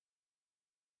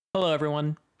Hello,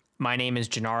 everyone. My name is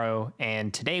Gennaro,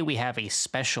 and today we have a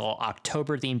special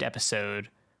October-themed episode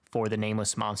for the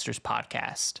Nameless Monsters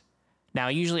podcast. Now,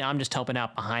 usually I'm just helping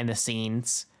out behind the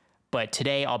scenes, but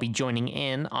today I'll be joining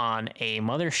in on a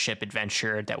mothership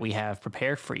adventure that we have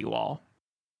prepared for you all.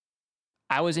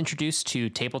 I was introduced to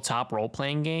tabletop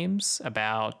role-playing games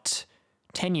about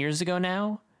 10 years ago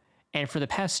now, and for the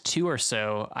past 2 or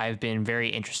so, I've been very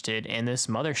interested in this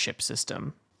mothership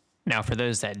system. Now, for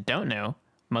those that don't know,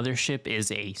 Mothership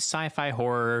is a sci-fi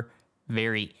horror,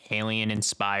 very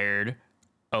alien-inspired,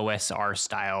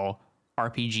 OSR-style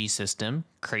RPG system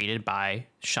created by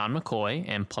Sean McCoy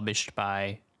and published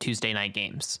by Tuesday Night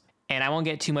Games. And I won't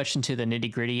get too much into the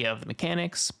nitty-gritty of the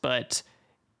mechanics, but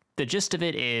the gist of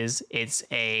it is it's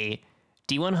a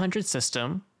D100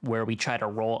 system where we try to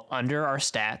roll under our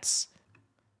stats.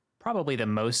 Probably the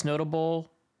most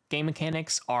notable game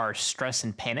mechanics are stress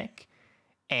and panic.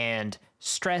 And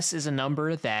stress is a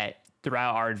number that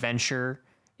throughout our adventure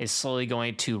is slowly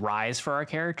going to rise for our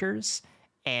characters.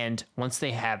 And once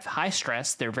they have high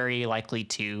stress, they're very likely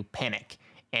to panic.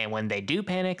 And when they do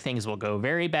panic, things will go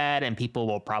very bad and people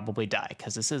will probably die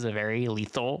because this is a very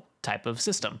lethal type of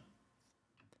system.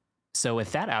 So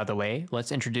with that out of the way,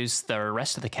 let's introduce the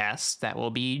rest of the cast that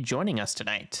will be joining us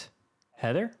tonight.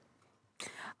 Heather?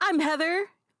 I'm Heather.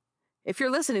 If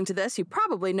you're listening to this, you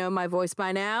probably know my voice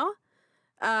by now.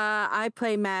 I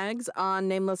play Mags on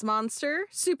Nameless Monster.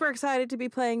 Super excited to be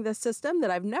playing this system that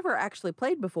I've never actually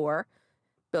played before.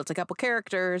 Built a couple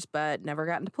characters, but never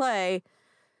gotten to play.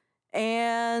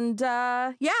 And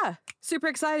yeah, super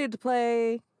excited to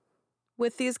play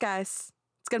with these guys.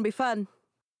 It's going to be fun.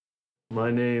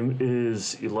 My name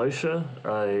is Elisha.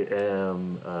 I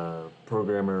am a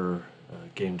programmer,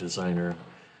 game designer.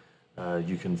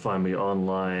 You can find me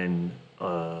online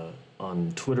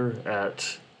on Twitter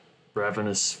at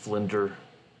Ravenous Flinder.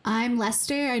 I'm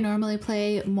Lester. I normally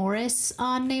play Morris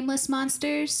on Nameless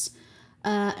Monsters.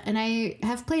 And I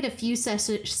have played a few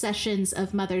sessions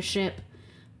of Mothership,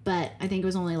 but I think it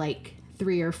was only like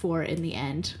 3 or 4 in the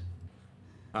end.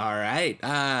 All right.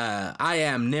 I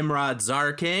am Nimrod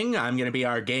Zarking. I'm going to be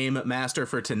our game master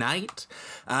for tonight.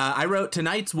 I wrote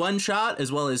tonight's one-shot as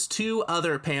well as 2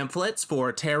 other pamphlets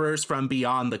for Terrors from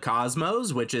Beyond the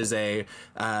Cosmos, which is a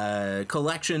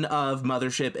collection of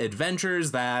Mothership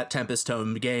adventures that Tempest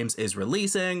Tome Games is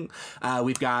releasing.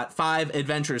 We've got 5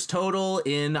 adventures total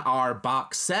in our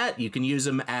box set. You can use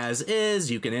them as is.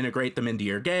 You can integrate them into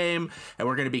your game. And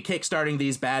we're going to be kickstarting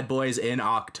these bad boys in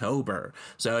October.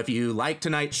 So if you like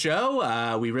tonight's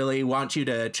show, we really want you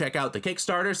to check out the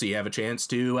Kickstarter so you have a chance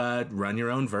to run your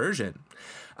own version.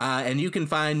 And you can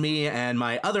find me and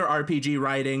my other RPG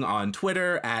writing on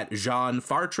Twitter at Jean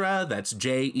Fartre. That's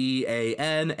JeanFartre.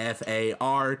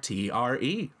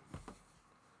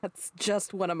 That's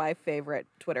just one of my favorite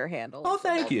Twitter handles. Oh,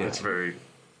 thank you. It's very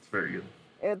good.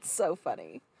 It's so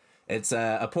funny. It's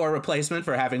a poor replacement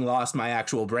for having lost my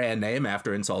actual brand name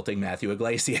after insulting Matthew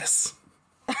Iglesias.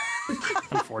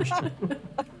 Unfortunate.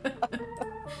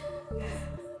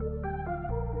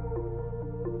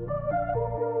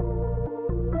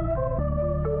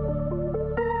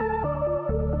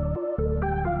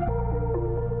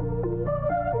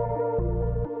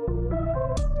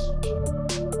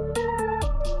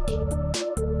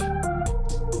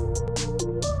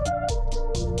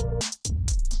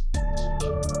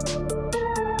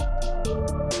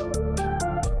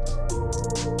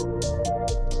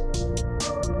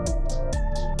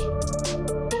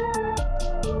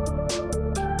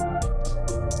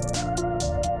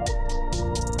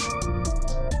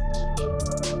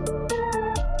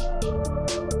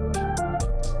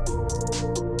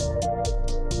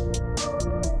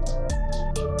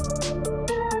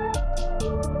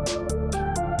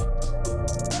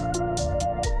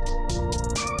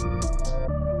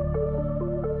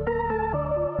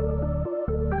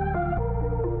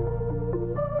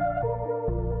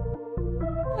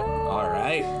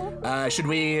 Should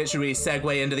we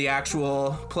segue into the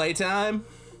actual playtime?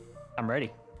 I'm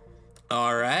ready.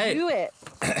 All right. Do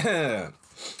it.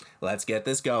 Let's get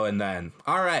this going then.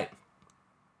 All right.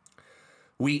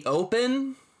 We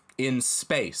open in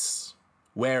space,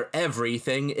 where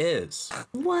everything is.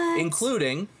 What?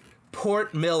 Including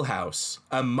Port Millhouse,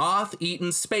 a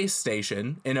moth-eaten space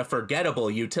station in a forgettable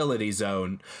utility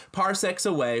zone, parsecs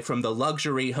away from the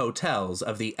luxury hotels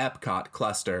of the Epcot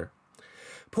cluster.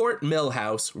 Port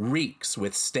Millhouse reeks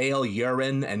with stale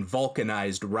urine and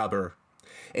vulcanized rubber.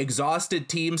 Exhausted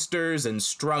teamsters and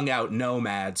strung-out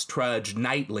nomads trudge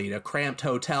nightly to cramped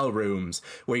hotel rooms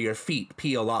where your feet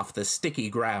peel off the sticky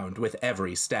ground with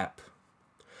every step.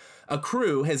 A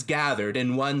crew has gathered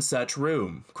in one such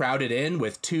room, crowded in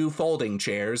with 2 folding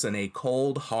chairs and a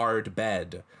cold, hard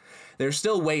bed. They're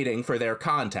still waiting for their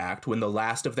contact when the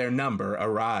last of their number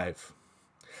arrive.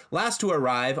 Last to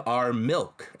arrive are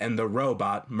Milk and the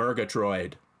robot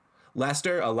Murgatroyd.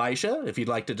 Lester, Elisha, if you'd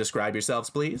like to describe yourselves,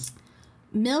 please.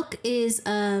 Milk is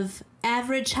of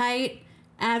average height,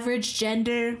 average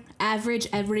gender, average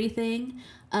everything,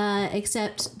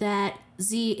 except that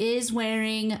Z is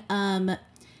wearing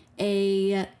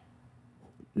a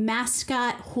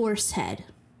mascot horse head,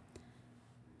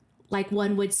 like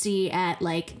one would see at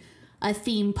like a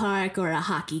theme park or a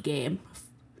hockey game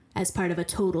as part of a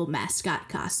total mascot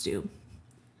costume.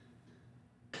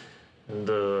 And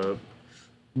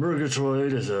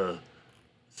Murgatroyd is a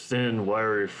thin,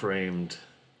 wiry-framed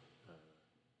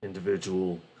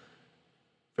individual,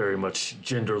 very much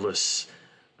genderless,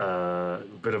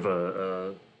 bit of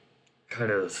a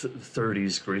kind of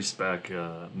 30s greaseback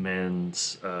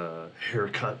man's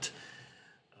haircut,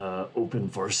 open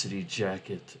varsity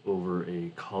jacket over a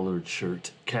collared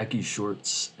shirt, khaki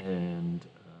shorts, and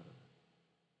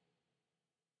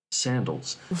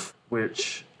sandals,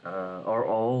 which are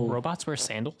all... Robots wear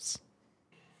sandals?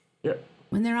 Yeah.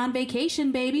 When they're on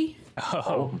vacation, baby.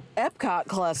 Oh. Epcot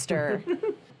cluster.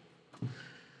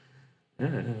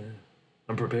 I'm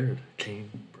prepared. Kane.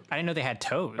 I didn't know they had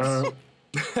toes.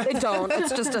 They don't.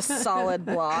 It's just a solid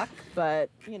block, but,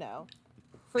 you know,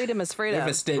 freedom is freedom. They're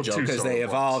vestigial because they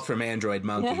evolved from android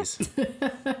monkeys.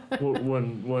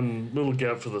 One little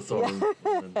gap for the thumb.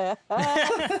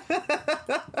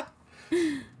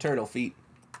 Turtle feet.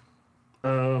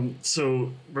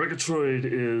 So Murgatroyd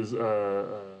is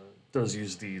does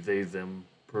use the they them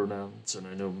pronouns, and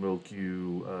I know Milk,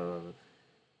 you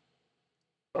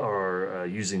are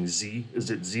using Z. Is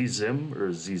it Z Zim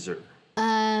or Zer?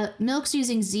 Milk's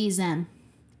using Z-them,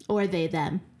 or they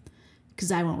them,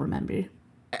 because I won't remember.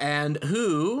 And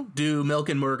who do Milk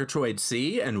and Murgatroyd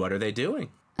see, and what are they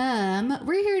doing?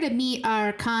 We're here to meet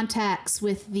our contacts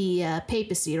with the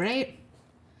papacy, right?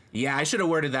 Yeah, I should have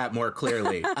worded that more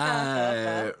clearly.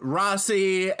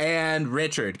 Rossi and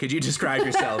Richard, could you describe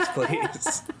yourselves,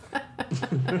 please?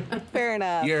 Fair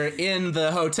enough. You're in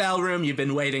the hotel room. You've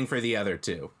been waiting for the other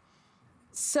two.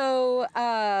 So,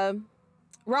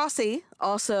 Rossi,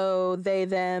 also they,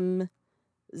 them,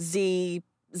 Z,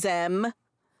 them,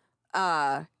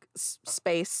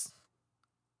 space.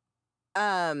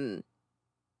 They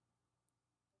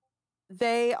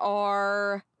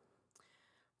are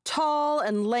tall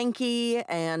and lanky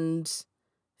and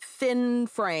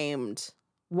thin-framed,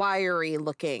 wiry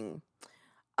looking.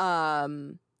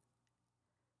 The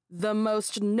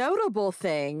most notable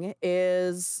thing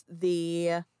is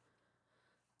the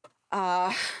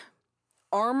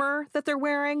armor that they're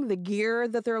wearing, the gear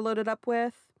that they're loaded up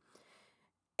with.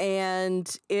 And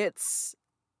it's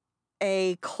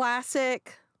a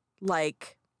classic,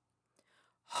 like,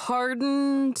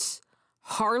 hardened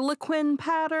harlequin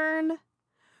pattern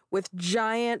with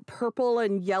giant purple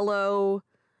and yellow,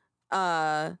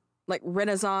 like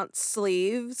Renaissance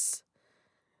sleeves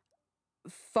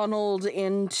funneled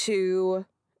into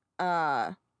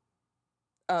a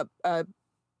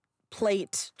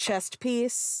plate chest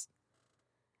piece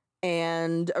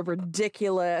and a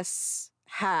ridiculous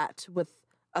hat with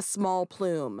a small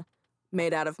plume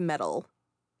made out of metal.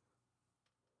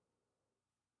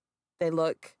 They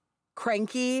look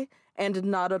cranky and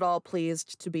not at all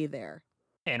pleased to be there.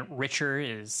 And Richard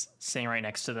is sitting right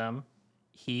next to them.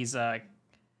 He's a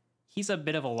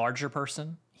bit of a larger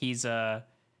person. He's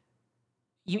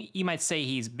you might say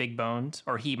he's big boned,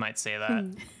 or he might say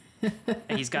that.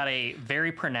 He's got a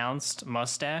very pronounced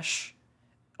mustache,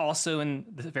 also in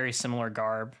the very similar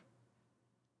garb.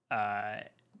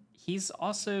 He's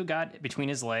also got between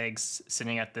his legs,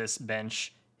 sitting at this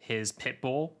bench, his pit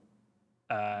bull,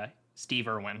 Steve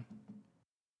Irwin.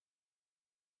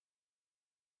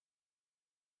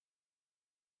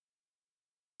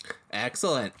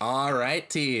 Excellent. All right,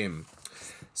 team.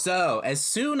 So, as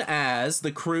soon as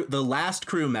the last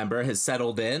crew member has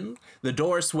settled in, the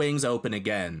door swings open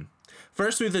again.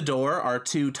 First through the door are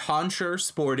 2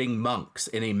 tonsure-sporting monks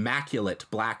in immaculate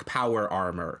black power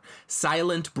armor,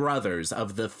 silent brothers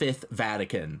of the Fifth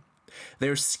Vatican.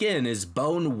 Their skin is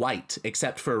bone white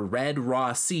except for red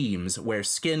raw seams where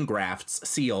skin grafts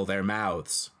seal their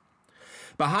mouths.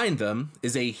 Behind them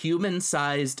is a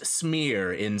human-sized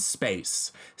smear in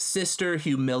space, Sister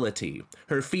Humility,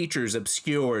 her features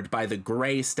obscured by the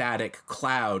gray static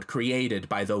cloud created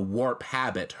by the warp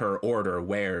habit her order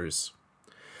wears.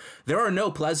 There are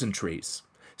no pleasantries.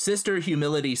 Sister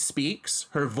Humility speaks,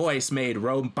 her voice made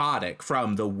robotic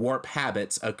from the warp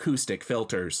habit's acoustic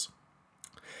filters.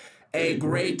 A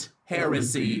great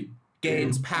heresy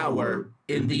gains power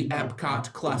in the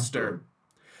Epcot cluster.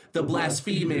 The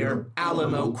blasphemer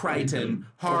Alamo Crichton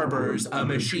harbors a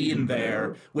machine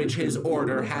there, which his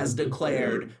order has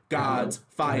declared God's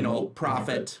final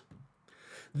prophet.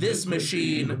 This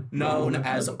machine, known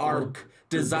as Ark,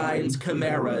 designs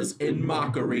chimeras in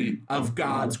mockery of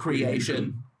God's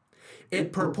creation.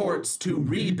 It purports to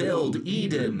rebuild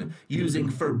Eden using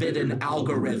forbidden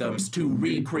algorithms to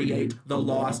recreate the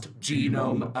lost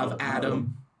genome of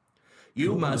Adam.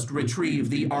 You must retrieve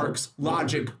the Ark's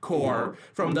logic core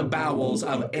from the bowels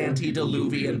of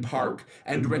Antediluvian Park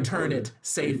and return it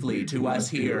safely to us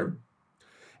here.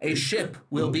 A ship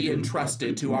will be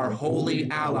entrusted to our holy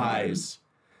allies.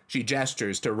 She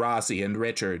gestures to Rossi and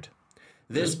Richard.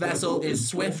 This vessel is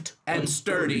swift and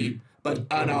sturdy, but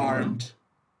unarmed.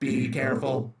 Be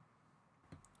careful.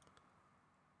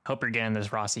 Hope you're getting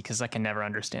this, Rossi, because I can never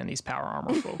understand these power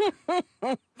armor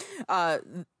folk.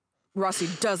 Rossi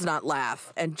does not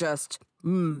laugh and just,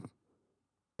 I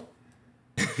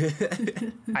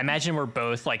imagine we're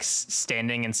both like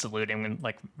standing and saluting and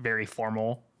like very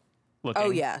formal looking. Oh,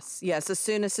 yes. Yes. As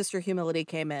soon as Sister Humility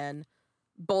came in,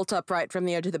 bolt upright from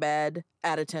the edge of the bed,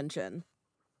 at attention.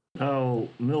 Now,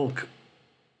 Milk,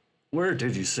 where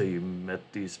did you say you met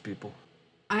these people?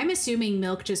 I'm assuming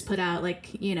Milk just put out,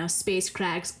 like, you know, Space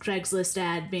Craigslist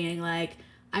ad being like,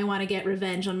 I want to get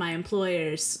revenge on my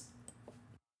employers.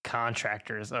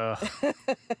 Contractors, ugh.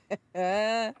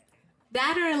 That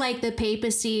or, like, the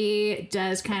papacy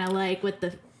does kind of like what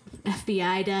the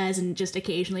FBI does and just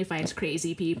occasionally finds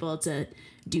crazy people to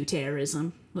do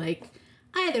terrorism. Like,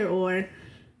 either or.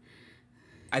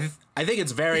 I think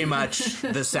it's very much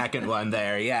the second one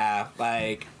there, yeah.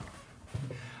 Like,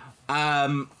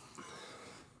 on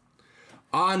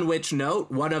which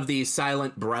note, one of the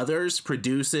Silent Brothers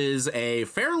produces a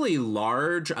fairly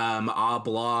large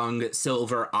oblong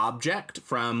silver object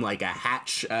from like a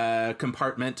hatch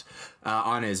compartment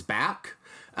on his back.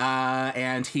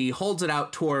 And he holds it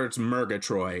out towards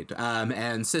Murgatroyd.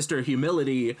 And Sister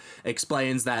Humility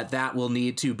explains that will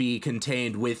need to be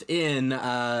contained within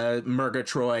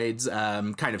Murgatroyd's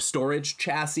kind of storage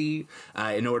chassis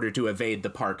in order to evade the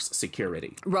park's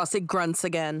security. Rossi grunts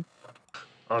again.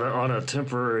 On a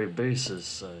temporary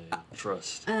basis, I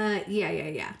trust.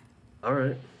 Yeah. All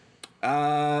right.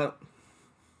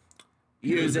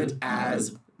 Use it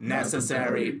as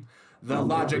necessary. The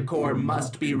logic core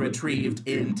must be retrieved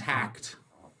intact.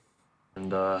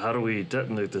 And how do we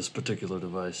detonate this particular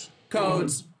device?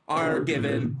 Codes are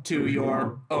given to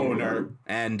your owner.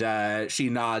 And she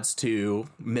nods to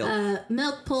Milk.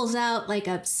 Milk pulls out, like,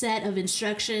 a set of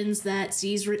instructions that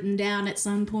she's written down at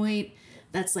some point.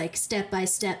 That's like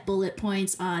step-by-step bullet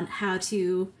points on how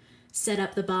to set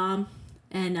up the bomb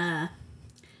and,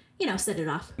 set it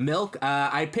off. Milk,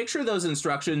 I picture those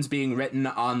instructions being written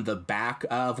on the back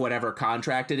of whatever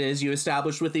contract it is you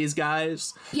established with these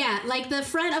guys. Yeah, like the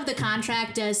front of the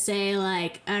contract does say,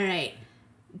 like, all right,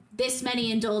 this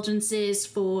many indulgences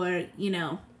for,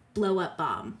 blow-up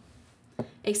bomb.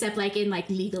 Except, like, in, like,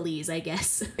 legalese, I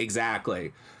guess.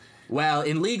 Exactly. Well,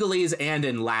 in legalese and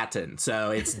in Latin,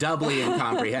 so it's doubly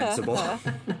incomprehensible.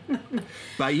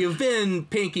 But you've been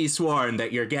pinky sworn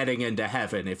that you're getting into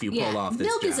heaven if you pull off this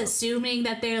Milk job. is assuming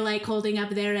that they're, like, holding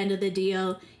up their end of the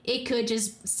deal. It could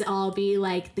just all be,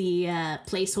 like, the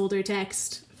placeholder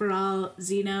text for all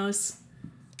Xenos.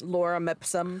 Lorem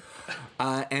ipsum.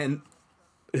 And...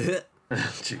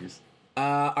 Jeez.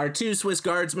 Our two Swiss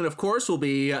guardsmen, of course, will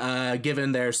be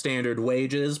given their standard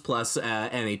wages plus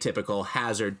any typical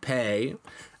hazard pay.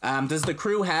 Does the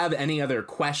crew have any other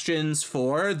questions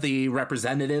for the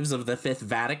representatives of the Fifth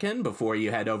Vatican before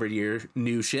you head over to your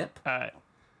new ship?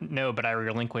 No, but I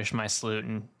relinquish my salute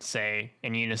and say,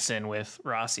 in unison with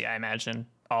Rossi, I imagine,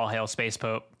 all hail Space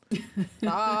Pope.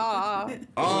 All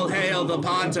hail the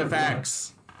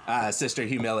Pontifex, Sister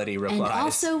Humility replies. And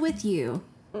also with you.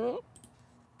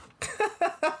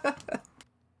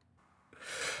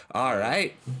 All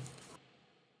right.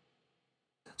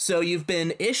 So you've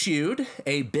been issued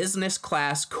a business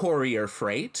class courier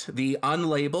freight, the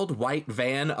unlabeled white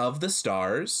van of the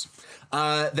stars.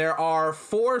 There are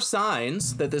 4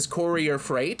 signs that this courier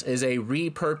freight is a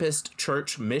repurposed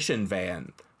church mission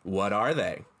van. What are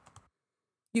they?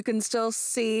 You can still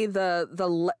see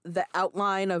the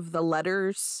outline of the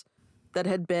letters that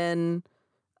had been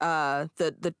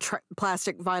the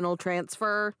plastic vinyl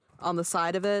transfer on the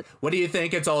side of it. What do you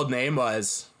think its old name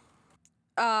was?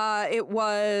 It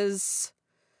was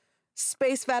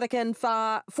Space Vatican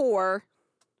 4.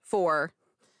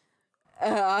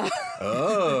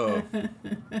 Oh.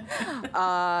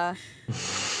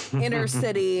 Inner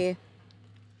City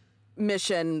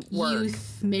mission work.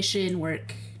 Youth mission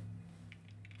work.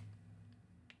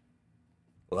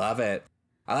 Love it.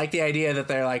 I like the idea that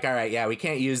they're like, all right, yeah, we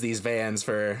can't use these vans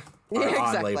for our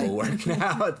Exactly. on-label work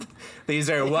now. These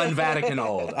are one Vatican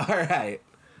old. All right.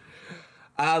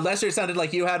 Lester, it sounded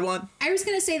like you had one. I was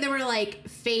gonna say there were like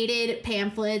faded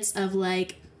pamphlets of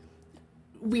like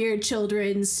weird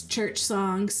children's church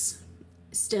songs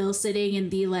still sitting in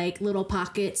the like little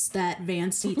pockets that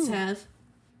van seats have.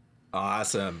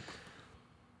 Awesome.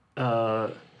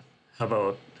 How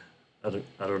about I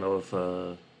don't know if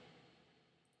I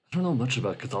don't know much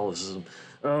about Catholicism.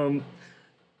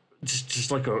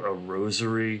 Just like a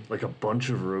rosary, like a bunch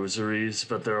of rosaries,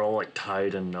 but they're all like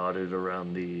tied and knotted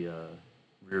around the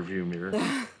rear view mirror.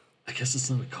 I guess it's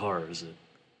not a car, is it?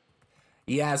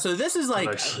 Yeah, so this is like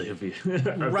Actually, it'd be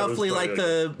roughly like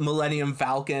the Millennium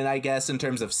Falcon, I guess, in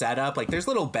terms of setup. Like, there's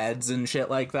little beds and shit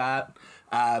like that.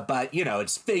 But, you know,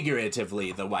 it's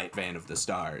figuratively the white van of the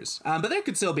stars. But there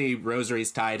could still be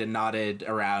rosaries tied and knotted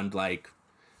around, like,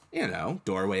 you know,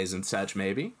 doorways and such,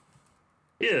 maybe.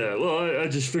 Yeah, well, I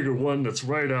just figured one that's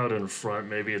right out in front.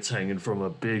 Maybe it's hanging from a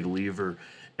big lever,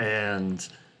 and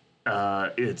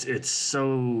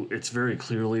it's very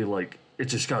clearly like it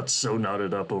just got so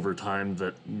knotted up over time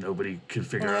that nobody could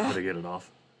figure out how to get it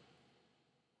off.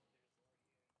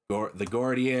 The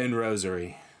Gordian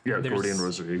Rosary. Yeah, There's- Gordian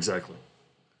Rosary, exactly.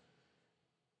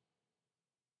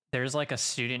 There's like a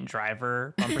student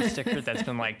driver bumper sticker that's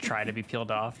been like tried to be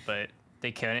peeled off, but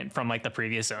they couldn't from like the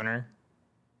previous owner.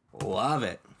 Love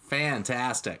it.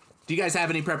 Fantastic. Do you guys have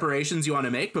any preparations you want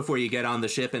to make before you get on the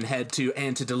ship and head to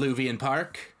Antediluvian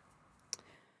Park?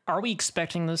 Are we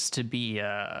expecting this to be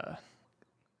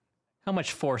how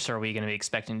much force are we going to be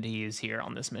expecting to use here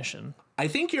on this mission? I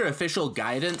think your official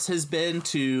guidance has been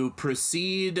to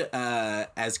proceed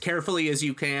as carefully as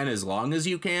you can, as long as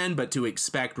you can, but to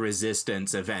expect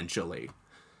resistance eventually.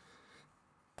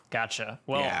 Gotcha.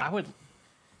 Well, Yeah.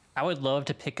 I would love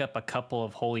to pick up a couple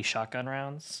of holy shotgun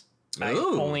rounds. I'm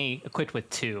Ooh. only equipped with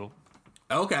 2.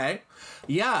 Okay.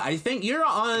 Yeah, I think you're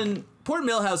on... Port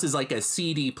Millhouse is like a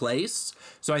seedy place,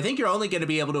 so I think you're only going to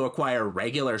be able to acquire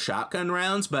regular shotgun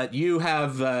rounds, but you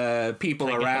have people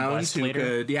Can I get them around blessed who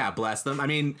later? could, bless them. I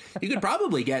mean, you could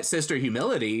probably get Sister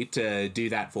Humility to do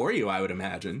that for you, I would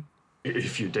imagine.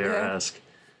 If you dare ask.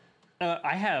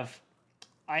 I have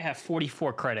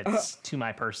 44 credits to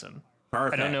my person.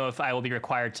 Perfect. I don't know if I will be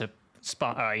required to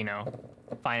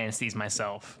finance these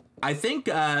myself. I think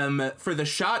for the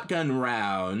shotgun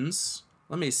rounds,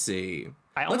 let me see.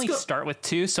 I Let's only go- start with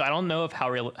 2, so I don't know if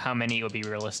how many it would be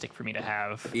realistic for me to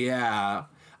have. Yeah,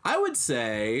 I would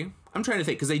say, I'm trying to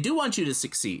think, because they do want you to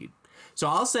succeed. So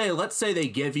I'll say, let's say they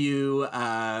give you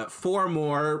 4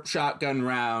 more shotgun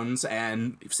rounds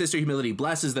and Sister Humility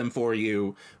blesses them for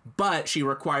you, but she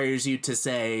requires you to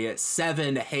say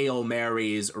 7 Hail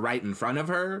Marys right in front of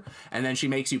her, and then she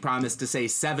makes you promise to say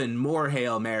 7 more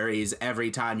Hail Marys every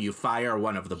time you fire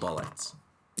one of the bullets.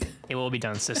 It will be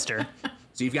done, sister.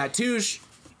 So you've got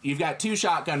two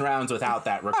shotgun rounds without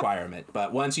that requirement,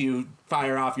 but once you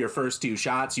fire off your first 2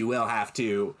 shots, you will have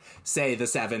to say the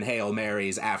 7 Hail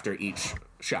Marys after each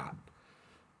shot.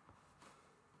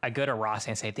 I go to Ross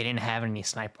and say they didn't have any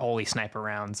holy sniper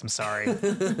rounds. I'm sorry.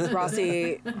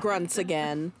 Rossi grunts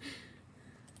again.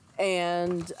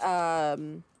 And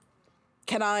can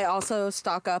I also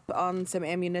stock up on some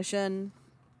ammunition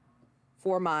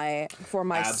for my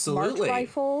smart Absolutely.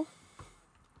 rifle?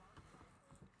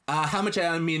 How much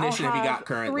ammunition have you got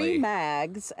currently? 3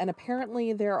 mags, and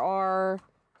apparently there are,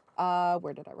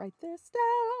 where did I write this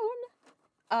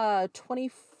down?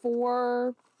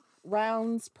 24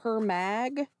 rounds per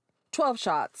mag. 12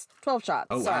 shots. 12 shots.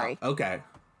 Oh, Sorry. wow. Okay.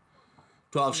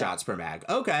 12 shots per mag.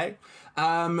 Okay.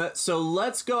 So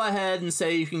let's go ahead and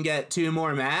say you can get 2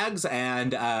 more mags,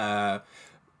 and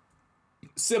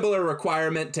similar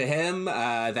requirement to him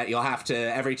that you'll have to,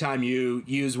 every time you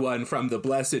use one from the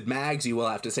blessed mags, you will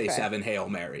have to say 7 Hail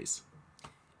Marys.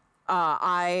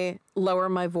 I lower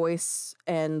my voice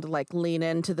and like lean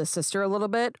into the sister a little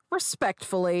bit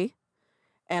respectfully,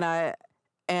 and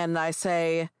I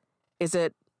say, is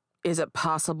it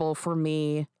possible for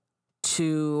me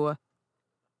to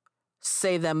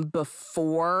say them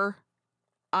before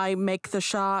I make the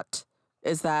shot?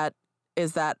 Is that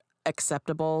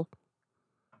acceptable?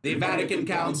 The Vatican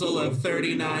Council of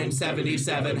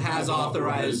 3977 has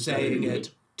authorized saying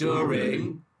it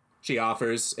during, she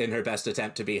offers in her best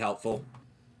attempt to be helpful.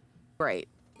 Great.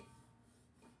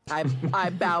 I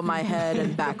bow my head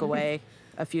and back away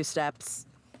a few steps.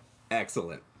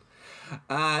 Excellent.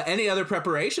 Any other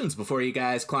preparations before you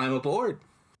guys climb aboard?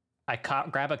 I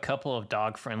grab a couple of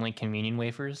dog-friendly communion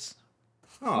wafers.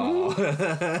 Oh.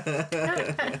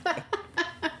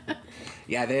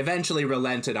 Yeah, they eventually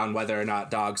relented on whether or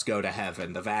not dogs go to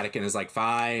heaven. The Vatican is like,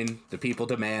 fine, the people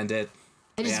demand it.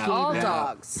 I just Yeah. gave All up.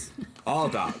 dogs. All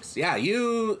dogs. Yeah,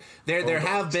 there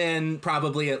have been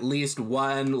probably at least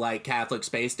one like Catholic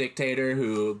space dictator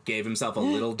who gave himself a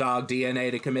little dog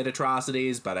DNA to commit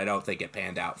atrocities, but I don't think it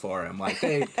panned out for him. Like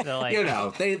they, They're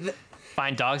like, they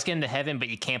fine, dogs get into heaven, but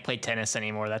you can't play tennis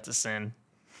anymore. That's a sin.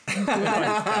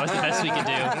 That was the best we could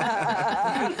do.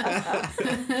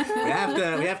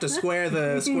 we have to square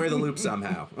the loop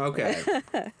somehow. Okay.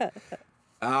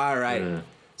 All right.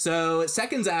 So,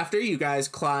 seconds after you guys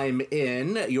climb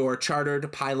in, your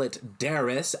chartered pilot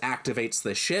Darius activates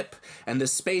the ship, and the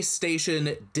space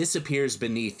station disappears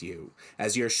beneath you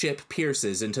as your ship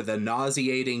pierces into the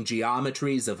nauseating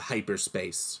geometries of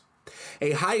hyperspace.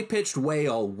 A high-pitched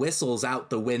wail whistles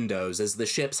out the windows as the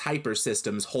ship's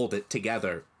hypersystems hold it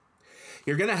together.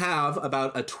 You're going to have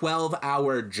about a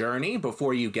 12-hour journey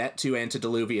before you get to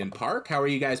Antediluvian Park. How are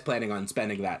you guys planning on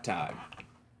spending that time?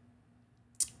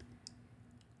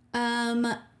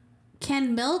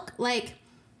 Can Milk, like,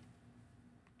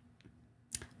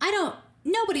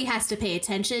 nobody has to pay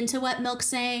attention to what Milk's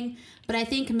saying, but I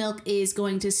think Milk is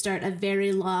going to start a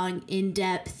very long,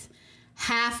 in-depth,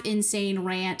 half insane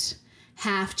rant,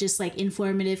 half just like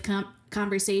informative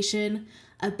conversation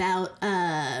about,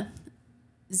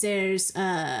 there's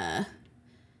a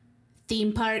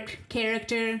theme park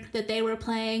character that they were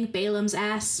playing, Balaam's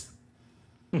ass.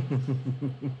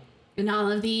 And all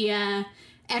of the,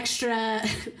 extra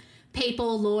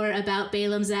papal lore about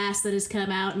Balaam's ass that has come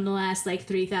out in the last like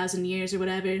 3,000 years or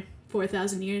whatever,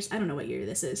 4,000 years. I don't know what year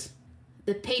this is.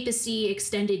 The papacy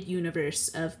extended universe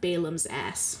of Balaam's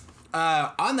ass.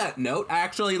 On that note,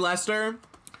 actually, Lester,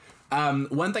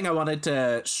 one thing I wanted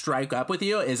to strike up with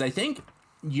you is I think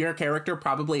your character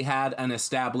probably had an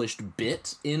established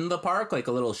bit in the park, like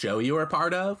a little show you were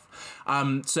part of.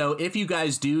 So if you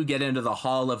guys do get into the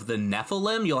Hall of the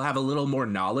Nephilim, you'll have a little more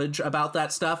knowledge about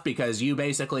that stuff because you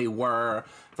basically were,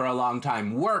 for a long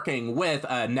time, working with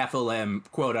a Nephilim,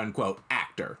 quote-unquote,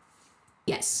 actor.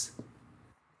 Yes.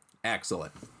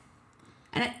 Excellent.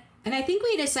 And I think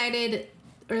we decided,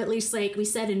 or at least like we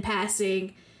said in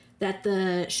passing, that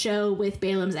the show with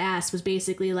Balaam's ass was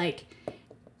basically like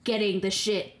getting the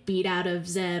shit beat out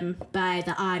of them by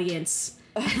the audience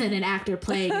and then an actor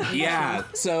playing it. Yeah,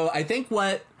 so I think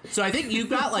you've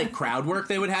got like crowd work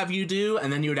they would have you do,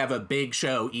 and then you would have a big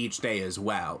show each day as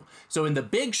well. So in the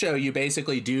big show, you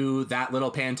basically do that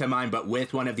little pantomime, but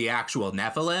with one of the actual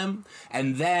Nephilim.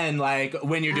 And then like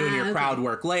when you're doing your crowd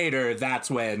work later, that's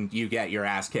when you get your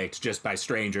ass kicked just by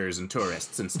strangers and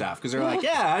tourists and stuff. Because they're like,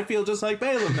 yeah, I feel just like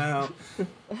Balaam now.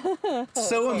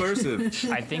 So immersive.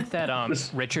 I think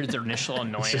that Richard's initial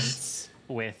annoyance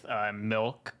with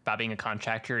Milk about being a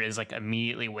contractor is like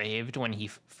immediately waived when he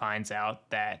finds out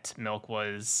that Milk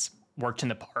worked in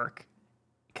the park,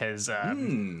 because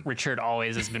Richard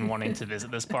always has been wanting to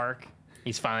visit this park.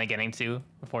 He's finally getting to,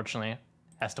 unfortunately,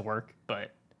 has to work,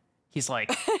 but he's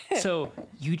like, so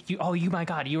you my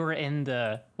God, you were in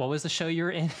what was the show you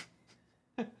were in?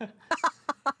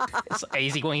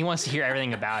 He wants to hear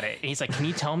everything about it. And he's like, can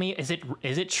you tell me, is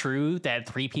it true that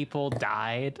 3 people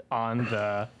died on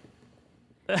the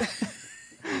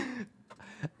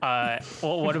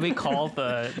what do we call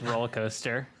the roller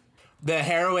coaster? The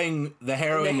harrowing of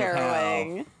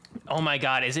hell. Oh my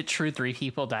God, is it true 3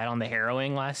 people died on the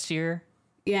harrowing last year?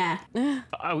 Yeah.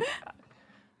 Oh,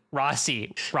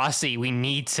 Rossi, we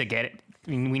need to get it.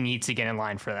 We need to get in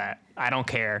line for that. I don't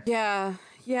care. Yeah,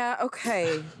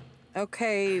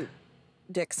 okay,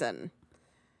 Dixon.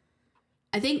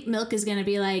 I think Milk is going to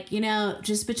be like,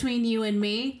 just between you and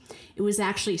me, it was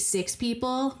actually 6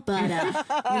 people, but we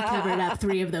covered up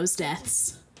 3 of those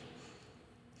deaths.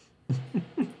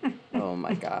 Oh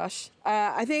my gosh.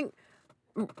 I think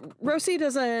Rosie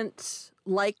doesn't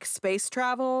like space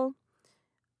travel.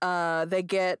 They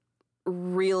get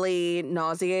really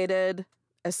nauseated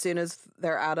as soon as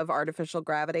they're out of artificial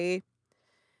gravity.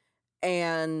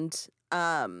 And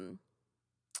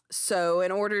so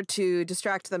in order to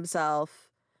distract themselves,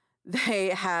 they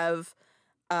have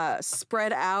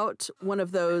spread out one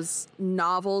of those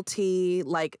novelty,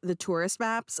 like the tourist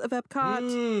maps of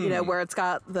Epcot, where it's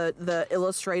got the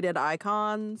illustrated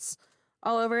icons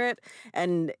all over it.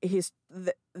 And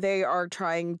they are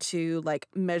trying to like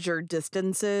measure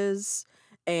distances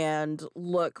and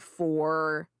look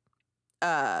for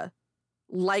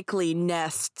likely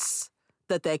nests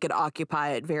that they could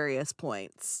occupy at various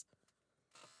points.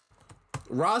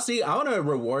 Rossi, I want to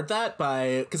reward that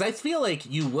because I feel like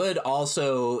you would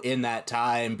also in that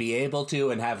time be able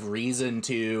to and have reason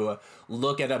to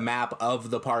look at a map of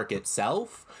the park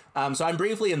itself. So I'm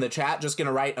briefly in the chat just going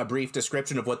to write a brief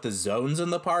description of what the zones in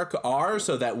the park are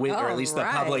so that or at least the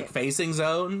public facing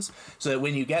zones, so that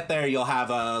when you get there, you'll have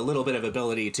a little bit of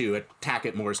ability to attack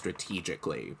it more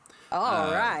strategically.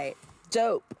 All right.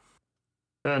 Dope.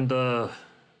 And I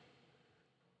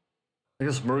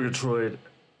guess Murgatroyd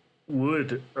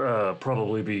would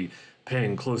probably be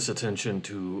paying close attention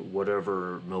to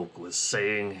whatever Milk was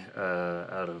saying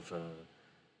out of,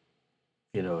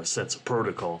 a sense of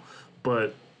protocol.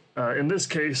 But in this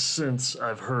case, since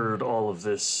I've heard all of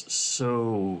this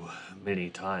so many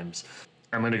times,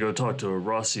 I'm going to go talk to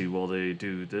Rossi while they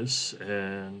do this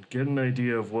and get an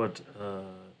idea of what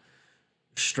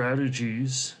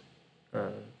strategies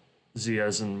Z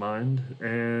has in mind,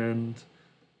 and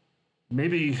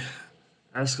maybe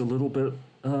ask a little bit,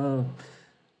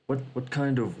 what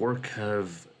kind of work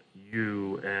have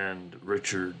you and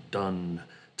Richard done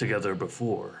together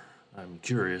before? I'm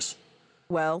curious.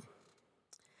 Well,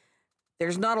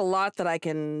 there's not a lot that I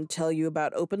can tell you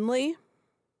about openly.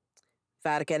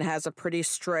 Vatican has a pretty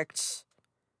strict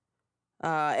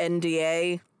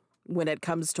NDA when it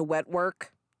comes to wet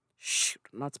work. Shoot,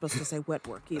 I'm not supposed to say wet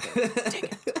work either. Dang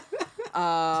it.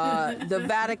 The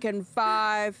Vatican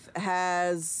V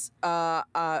has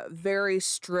a very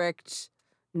strict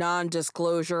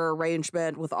non-disclosure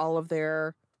arrangement with all of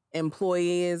their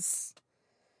employees.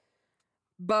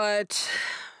 But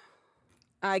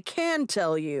I can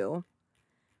tell you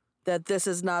that this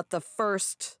is not the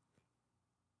first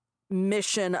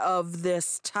mission of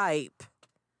this type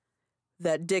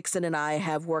that Dixon and I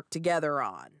have worked together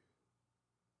on.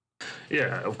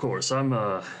 Yeah, of course.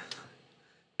 I'm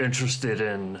interested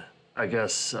in, I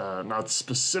guess, not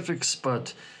specifics,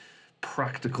 but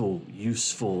practical,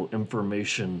 useful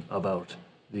information about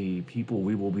the people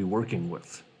we will be working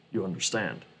with. You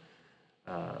understand?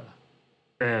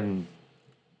 And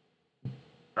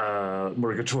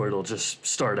Murgatroyd will just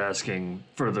start asking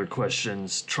further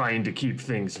questions, trying to keep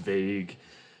things vague,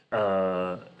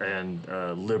 and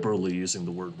liberally using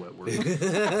the word wet work.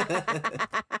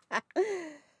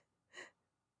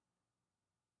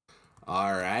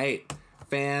 All right.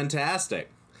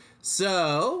 Fantastic.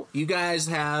 So, you guys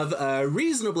have a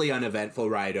reasonably uneventful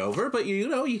ride over, but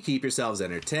you keep yourselves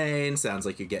entertained. Sounds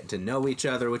like you're getting to know each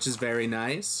other, which is very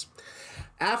nice.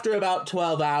 After about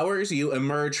 12 hours, you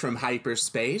emerge from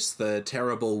hyperspace. The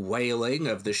terrible wailing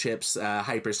of the ship's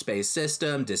hyperspace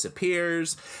system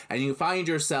disappears, and you find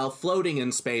yourself floating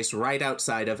in space right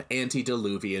outside of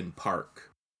Antediluvian Park.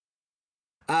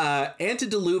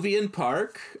 Antediluvian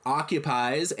Park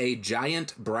occupies a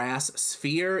giant brass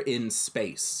sphere in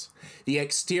space. The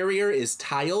exterior is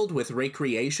tiled with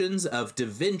recreations of Da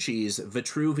Vinci's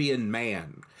Vitruvian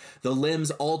Man, the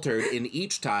limbs altered in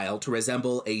each tile to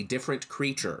resemble a different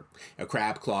creature, a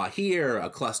crab claw here, a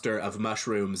cluster of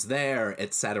mushrooms there,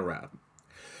 etc.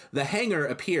 The hangar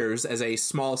appears as a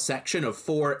small section of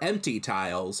 4 empty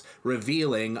tiles,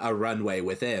 revealing a runway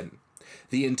within.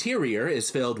 The interior is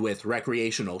filled with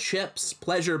recreational ships,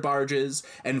 pleasure barges,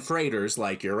 and freighters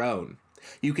like your own.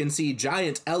 You can see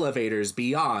giant elevators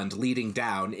beyond leading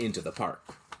down into the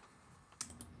park.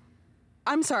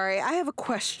 I'm sorry, I have a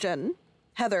question.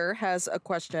 Heather has a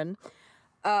question.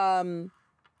 Will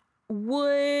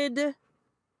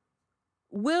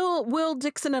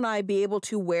Dixon and I be able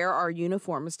to wear our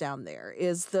uniforms down there?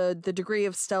 Is the degree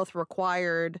of stealth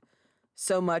required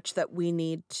so much that we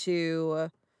need to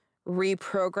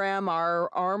reprogram our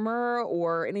armor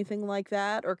or anything like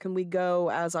that, or can we go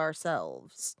as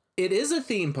ourselves? It is a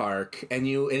theme park, and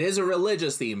it is a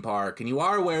religious theme park, and you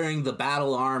are wearing the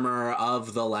battle armor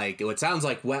of the, what sounds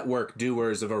like wet work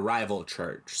doers of a rival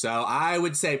church. So I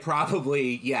would say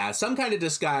probably, some kind of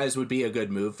disguise would be a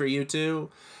good move for you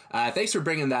two. Thanks for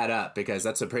bringing that up, because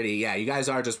that's a pretty, you guys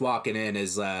are just walking in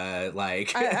as, it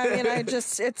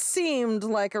seemed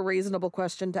like a reasonable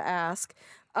question to ask.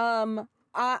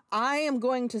 I am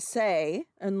going to say,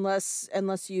 unless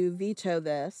you veto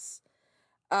this,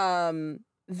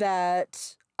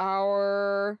 that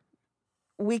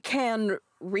we can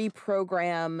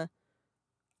reprogram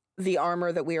the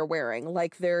armor that we are wearing.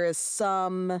 Like, there is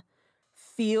some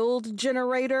field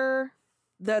generator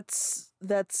that's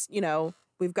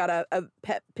we've got a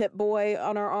pit boy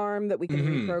on our arm that we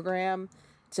can reprogram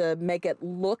to make it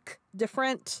look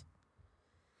different.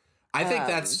 I think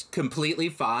that's completely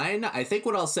fine. I think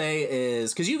what I'll say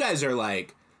is, because you guys are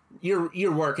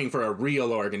you're working for a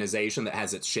real organization that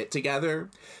has its shit together.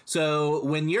 So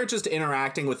when you're just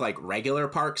interacting with like regular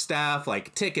park staff,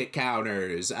 like ticket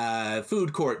counters,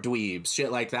 food court dweebs,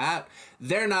 shit like that,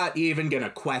 they're not even gonna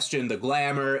question the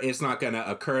glamour. It's not gonna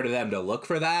occur to them to look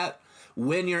for that.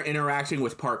 When you're interacting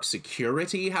with park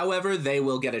security, however, they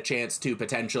will get a chance to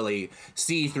potentially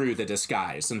see through the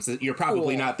disguise, since you're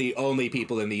probably not the only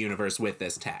people in the universe with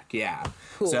this tech. Yeah.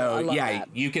 Cool. So, yeah, that.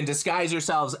 you can disguise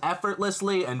yourselves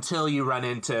effortlessly until you run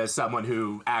into someone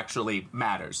who actually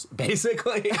matters,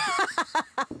 basically.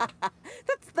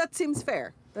 That seems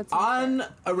fair. On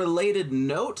a related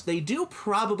note, they do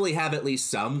probably have at least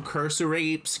some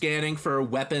cursory scanning for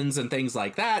weapons and things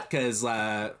like that, because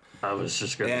I was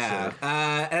just going to say.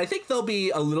 And I think they'll be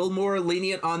a little more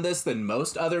lenient on this than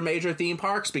most other major theme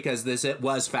parks, because it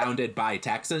was founded by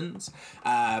Texans.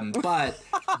 But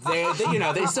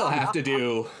they still have to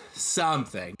do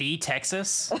something. The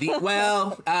Texas? The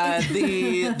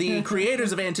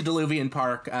creators of Antediluvian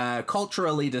Park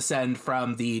culturally descend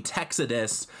from the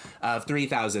Texodus of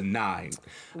 3009.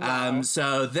 Wow.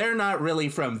 So they're not really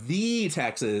from the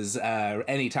Texas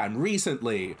anytime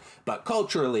recently, but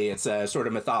culturally it's a sort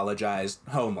of mythologized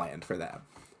homeland for them.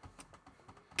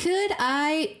 Could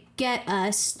I get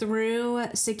us through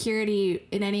security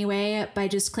in any way by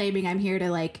just claiming I'm here to,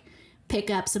 like,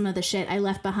 pick up some of the shit I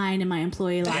left behind in my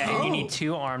employee locker? Yeah, you need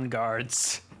 2 armed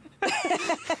guards.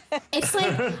 It's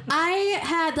like I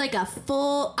had like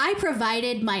I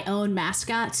provided my own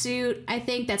mascot suit. I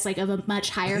think that's like of a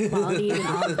much higher quality than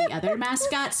all of the other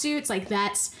mascot suits. Like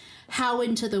that's how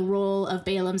into the role of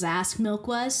Balaam's ass Milk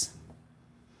was.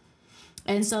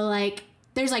 And so like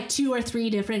there's like 2 or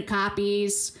 3 different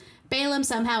copies. Balaam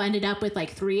somehow ended up with like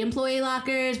 3 employee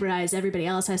lockers, whereas everybody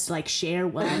else has to like share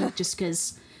one just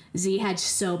because Z had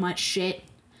so much shit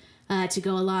to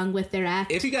go along with their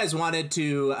act. If you guys wanted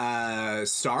to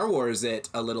Star Wars it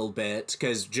a little bit,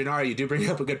 because Janara, you do bring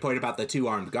up a good point about the 2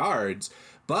 armed guards,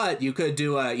 but you could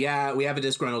do we have a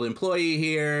disgruntled employee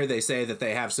here. They say that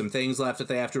they have some things left that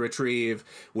they have to retrieve.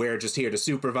 We're just here to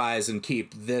supervise and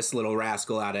keep this little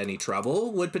rascal out of any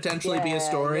trouble. Would potentially be a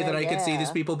story that I could see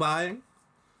these people buying.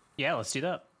 Yeah, let's do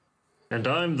that. And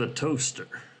I'm the toaster.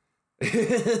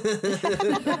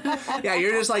 Yeah,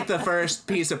 you're just like the first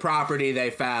piece of property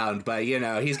they found, but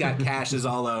he's got caches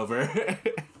all over.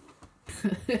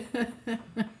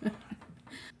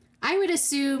 I'm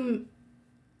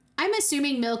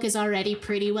assuming Milk is already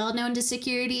pretty well known to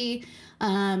security.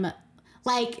 I'm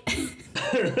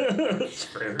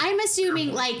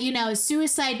assuming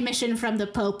suicide mission from the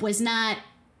Pope was not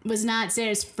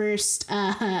Sarah's first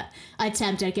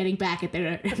attempt at getting back at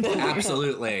their employer.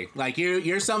 Absolutely. Like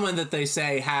you're someone that they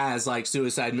say has like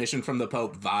suicide mission from the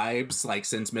Pope vibes, like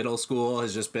since middle school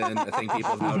has just been a thing people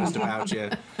have noticed about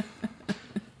you.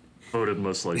 Voted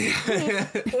most likely.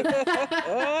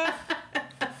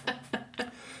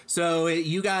 So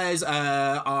you guys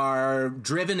are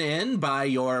driven in by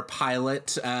your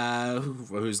pilot,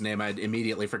 whose name I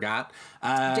immediately forgot.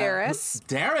 Darius.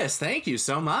 Darius, thank you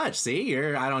so much. See,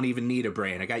 I don't even need a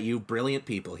brain. I got you brilliant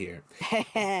people here.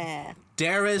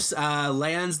 Darius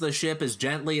lands the ship as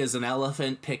gently as an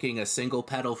elephant picking a single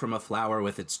petal from a flower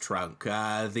with its trunk.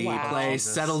 The place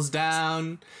settles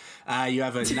down. You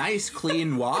have a nice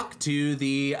clean walk to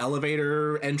the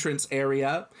elevator entrance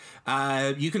area.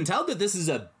 You can tell that this is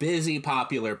a busy,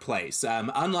 popular place.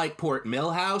 Unlike Port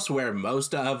Millhouse, where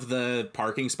most of the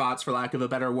parking spots, for lack of a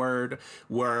better word,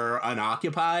 were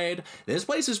unoccupied, this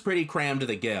place is pretty crammed to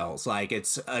the gills. Like,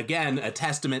 it's, again, a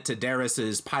testament to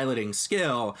Darius's piloting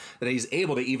skill that he's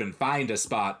able to even find a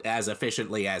spot as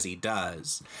efficiently as he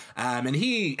does. And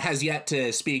he has yet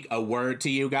to speak a word to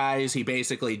you guys. He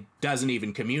basically doesn't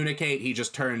even communicate. He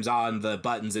just turns on the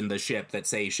buttons in the ship that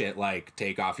say shit like,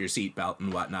 take off your seatbelt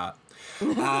and whatnot.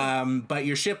 But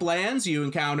your ship lands, you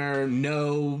encounter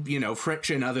no,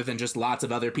 friction other than just lots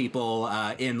of other people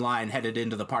in line headed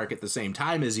into the park at the same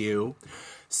time as you.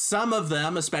 Some of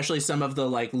them, especially some of the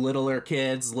littler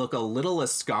kids, look a little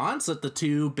askance at the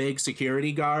 2 big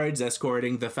security guards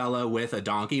escorting the fella with a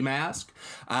donkey mask.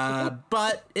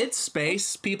 But it's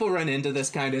space. People run into this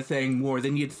kind of thing more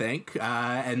than you'd think.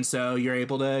 And so you're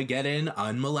able to get in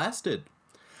unmolested.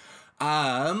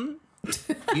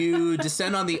 You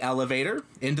descend on the elevator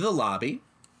into the lobby,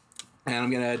 and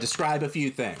I'm going to describe a few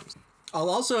things.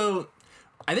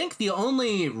 I think the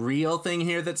only real thing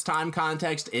here that's time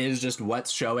context is just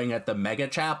what's showing at the mega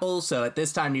chapel. So at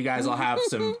this time, you guys will have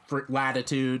some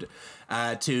latitude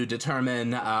to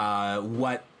determine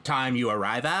what time you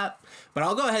arrive at. But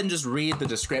I'll go ahead and just read the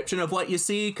description of what you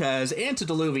see, because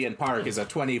Antediluvian Park is a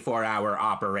 24-hour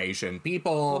operation.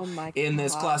 People in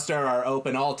this cluster are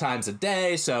open all times of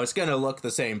day, so it's going to look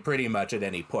the same pretty much at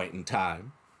any point in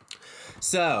time.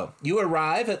 So, you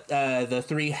arrive at the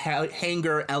 3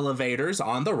 hangar elevators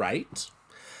on the right.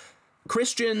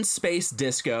 Christian space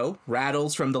disco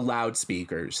rattles from the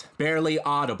loudspeakers, barely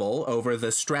audible over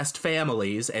the stressed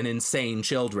families and insane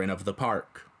children of the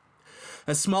park.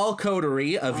 A small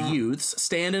coterie of youths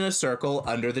stand in a circle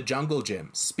under the jungle gym,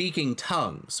 speaking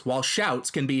tongues, while shouts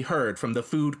can be heard from the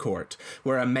food court,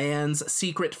 where a man's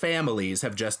secret families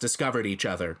have just discovered each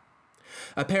other.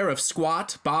 A pair of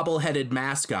squat, bobble-headed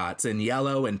mascots in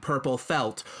yellow and purple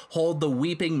felt hold the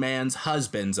weeping man's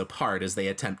husbands apart as they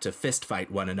attempt to fistfight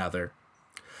one another.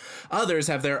 Others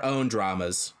have their own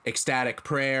dramas: ecstatic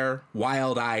prayer,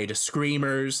 wild-eyed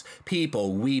screamers,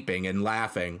 people weeping and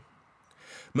laughing.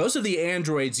 Most of the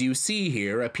androids you see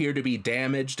here appear to be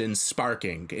damaged and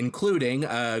sparking, including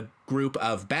a group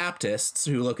of Baptists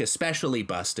who look especially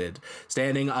busted,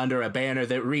 standing under a banner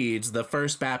that reads the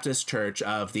First Baptist Church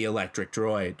of the Electric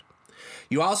Droid.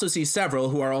 You also see several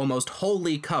who are almost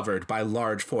wholly covered by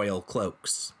large foil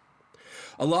cloaks.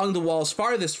 Along the walls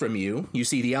farthest from you, you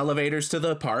see the elevators to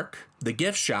the park, the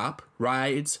gift shop,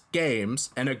 rides, games,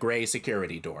 and a gray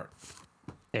security door.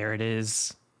 There it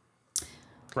is.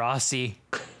 Rossi,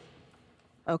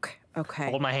 Okay.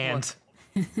 hold my hand.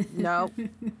 No,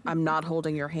 I'm not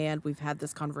holding your hand. We've had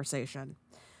this conversation.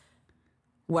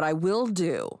 What I will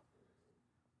do,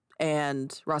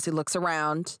 and Rossi looks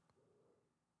around,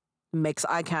 makes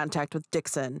eye contact with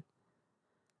Dixon,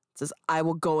 says, I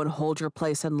will go and hold your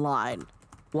place in line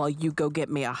while you go get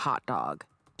me a hot dog.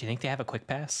 Do you think they have a quick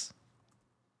pass?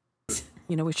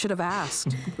 You know, we should have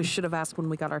asked. We should have asked when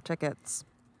we got our tickets.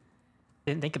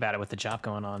 Didn't think about it with the job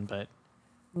going on, but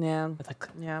Yeah. with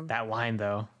Yeah. that line,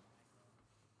 though.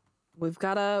 We've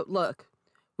got to, look,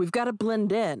 we've got to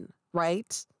blend in,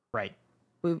 right? Right.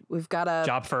 We've got to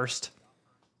Job first.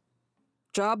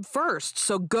 job first.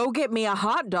 So go get me a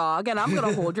hot dog and I'm going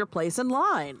to hold your place in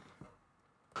line.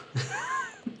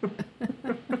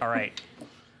 All right.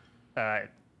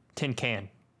 Tin can.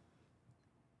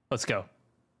 Let's go.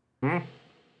 All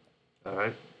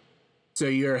right. So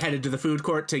you're headed to the food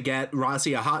court to get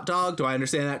Rossi a hot dog? Do I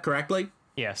understand that correctly?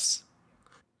 Yes.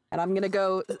 And I'm going to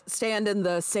go stand in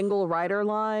the single rider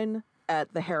line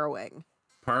at the harrowing.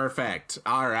 Perfect.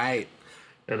 All right.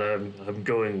 And I'm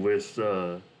going with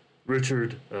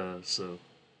Richard, so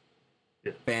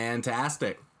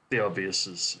Fantastic. the obvious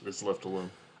is left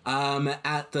alone.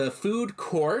 At the food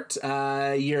court,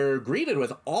 you're greeted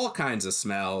with all kinds of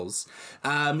smells.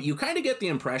 You kind of get the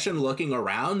impression looking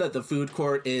around that the food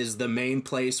court is the main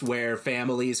place where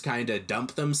families kind of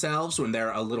dump themselves when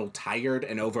they're a little tired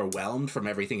and overwhelmed from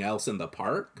everything else in the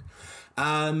park.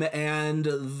 And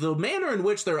the manner in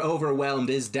which they're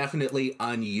overwhelmed is definitely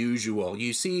unusual.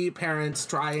 You see parents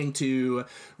trying to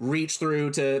reach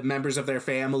through to members of their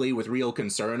family with real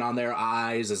concern on their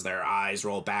eyes as their eyes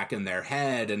roll back in their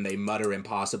head and they mutter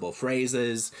impossible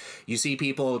phrases. You see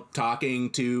people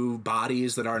talking to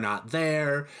bodies that are not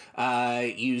there.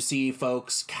 You see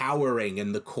folks cowering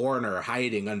in the corner,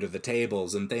 hiding under the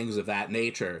tables and things of that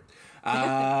nature.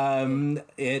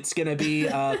 It's gonna be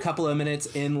a couple of minutes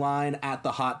in line at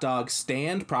the hot dog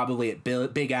stand, probably at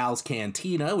Big Al's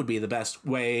Cantina would be the best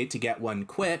way to get one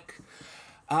quick.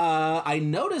 I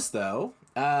noticed though,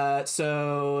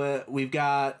 so we've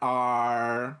got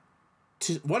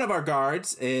one of our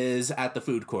guards is at the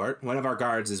food court, one of our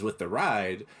guards is with the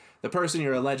ride. The person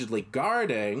you're allegedly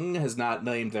guarding has not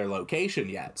named their location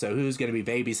yet. So who's going to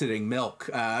be babysitting Milk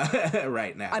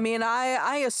right now? I mean,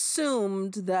 I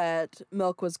assumed that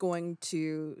Milk was going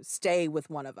to stay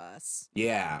with one of us.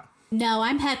 Yeah. No,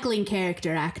 I'm heckling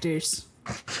character actors.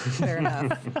 Fair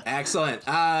enough. Excellent.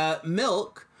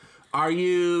 Milk, are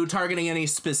you targeting any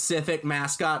specific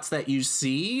mascots that you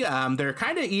see? They're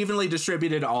kind of evenly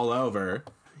distributed all over.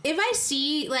 If I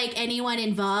see, like, anyone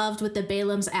involved with the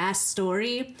Balaam's ass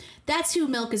story, that's who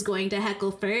Milk is going to heckle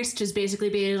first, just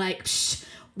basically being like, psh,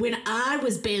 when I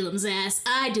was Balaam's ass,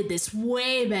 I did this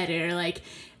way better. Like,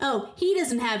 oh, he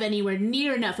doesn't have anywhere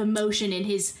near enough emotion in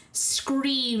his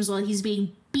screams while he's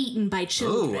being beaten by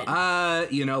children. Oh,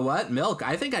 you know what? Milk,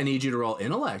 I think I need you to roll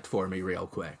intellect for me real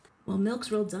quick. Well,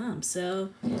 Milk's real dumb, so...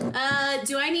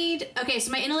 do I need... Okay,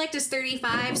 so my intellect is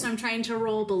 35, so I'm trying to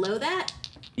roll below that.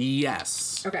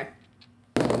 Yes. Okay.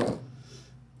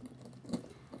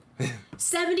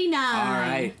 79. All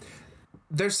right.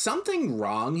 There's something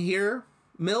wrong here,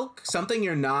 Milk. Something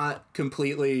you're not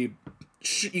completely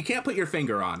you can't put your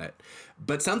finger on it,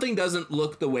 but something doesn't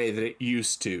look the way that it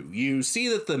used to. You see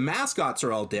that the mascots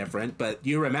are all different, but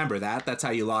you remember that. That's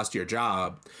how you lost your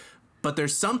job. But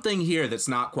there's something here that's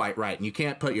not quite right, and you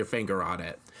can't put your finger on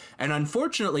it. And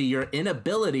unfortunately, your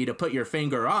inability to put your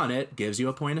finger on it gives you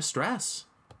a point of stress.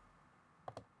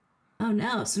 Oh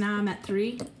no, so now I'm at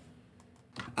 3?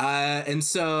 And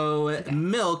so,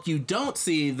 Milk, you don't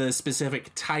see the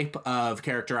specific type of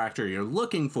character actor you're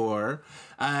looking for.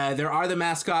 There are the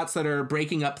mascots that are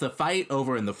breaking up the fight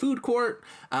over in the food court,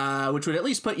 which would at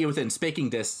least put you within spitting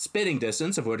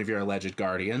distance of one of your alleged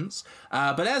guardians.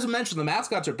 But as mentioned, the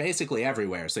mascots are basically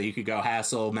everywhere, so you could go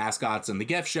hassle mascots in the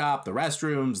gift shop, the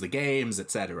restrooms, the games,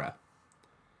 etc.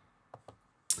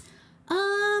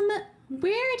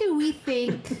 Where do we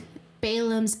think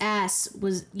Balaam's ass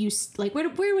was used? Like,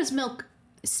 where was Milk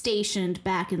stationed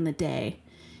back in the day?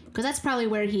 Because that's probably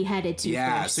where he headed to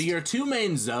first. So your 2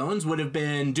 main zones would have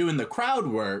been doing the crowd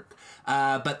work,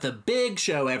 but the big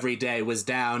show every day was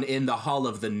down in the Hall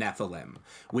of the Nephilim,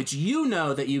 which you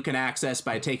know that you can access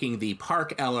by taking the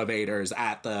park elevators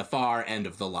at the far end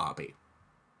of the lobby,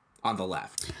 on the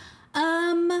left.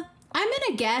 I'm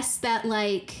gonna guess that,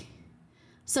 like,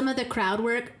 some of the crowd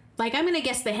work, like, I'm gonna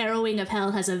guess the Harrowing of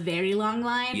Hell has a very long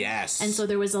line. Yes. And so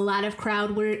there was a lot of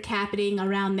crowd work happening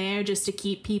around there just to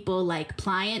keep people, like,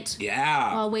 pliant.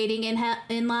 Yeah. While waiting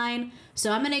in line.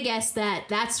 So I'm gonna guess that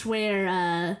that's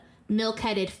where Milk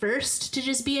headed first to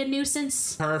just be a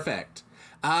nuisance. Perfect.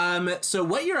 So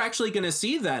what you're actually going to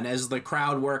see then as the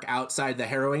crowd work outside the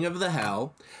Harrowing of the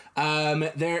Hell,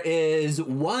 there is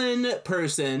one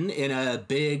person in a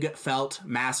big felt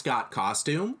mascot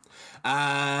costume.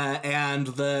 And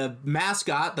the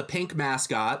mascot, the pink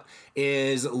mascot,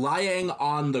 is lying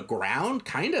on the ground,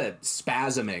 kind of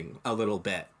spasming a little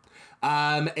bit.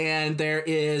 And there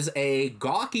is a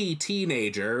gawky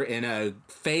teenager in a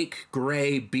fake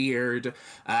gray beard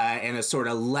and a sort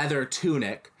of leather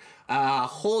tunic,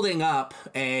 holding up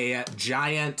a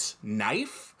giant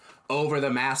knife over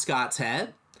the mascot's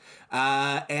head.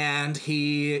 And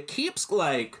he keeps,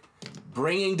 like,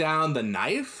 bringing down the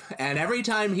knife, and every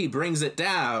time he brings it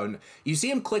down, you see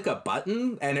him click a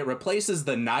button, and it replaces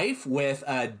the knife with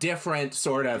a different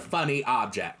sort of funny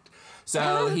object.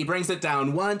 So he brings it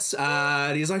down once,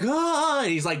 and he's like, ah,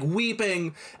 and he's like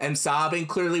weeping and sobbing,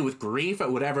 clearly with grief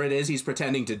at whatever it is he's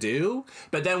pretending to do.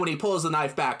 But then when he pulls the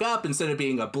knife back up, instead of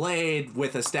being a blade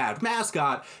with a stabbed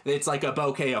mascot, it's like a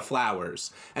bouquet of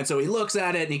flowers. And so he looks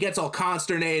at it and he gets all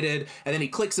consternated, and then he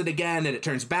clicks it again and it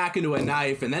turns back into a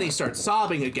knife, and then he starts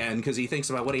sobbing again because he thinks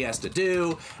about what he has to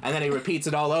do, and then he repeats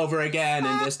it all over again,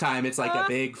 and this time it's like a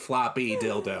big floppy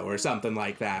dildo or something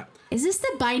like that. Is this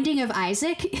the Binding of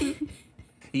Isaac?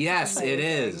 Yes, amazing. It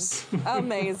is.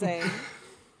 Amazing.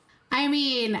 I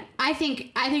mean, I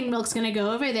think Milk's gonna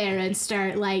go over there and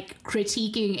start, like,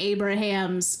 critiquing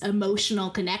Abraham's emotional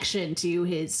connection to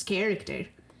his character.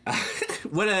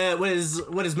 What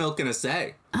is Milk gonna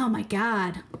say? Oh my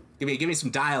god. Give me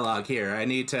some dialogue here. I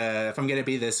need to, if I'm gonna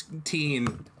be this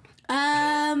teen.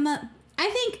 I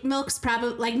think Milk's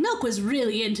probably, like, Milk was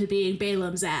really into being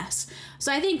Balaam's ass.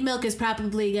 So I think Milk is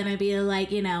probably gonna be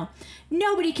like, you know,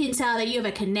 nobody can tell that you have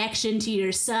a connection to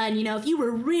your son. You know, if you were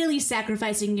really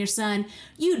sacrificing your son,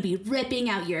 you'd be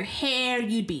ripping out your hair,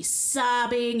 you'd be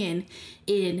sobbing and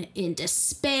in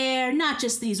despair, not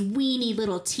just these weeny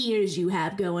little tears you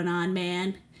have going on,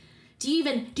 man. Do you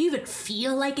even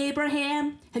feel like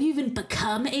Abraham? Have you even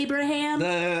become Abraham?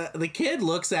 The kid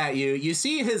looks at you. You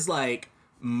see his, like,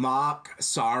 mock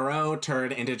sorrow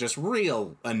turn into just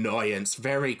real annoyance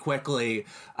very quickly,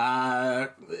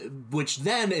 which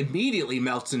then immediately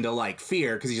melts into, like,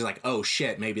 fear, because he's like, oh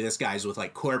shit, maybe this guy's with,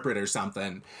 like, corporate or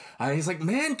something. He's like,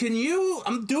 man,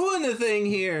 I'm doing the thing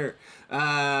here.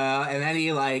 And then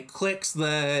he, like, clicks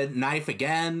the knife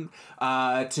again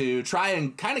to try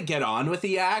and kind of get on with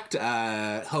the act,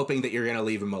 hoping that you're gonna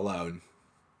leave him alone.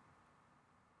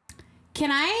 Can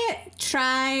I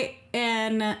try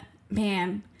and...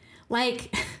 Man,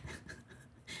 like,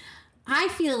 I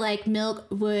feel like Milk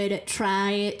would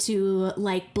try to,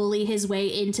 like, bully his way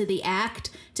into the act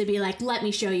to be like, let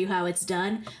me show you how it's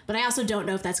done. But I also don't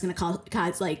know if that's going to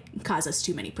cause us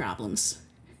too many problems.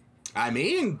 I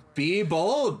mean, be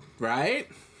bold, right?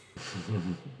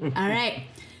 All right.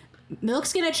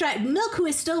 Milk's going to try. Milk, who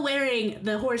is still wearing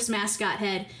the horse mascot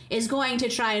head, is going to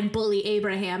try and bully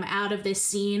Abraham out of this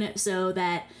scene so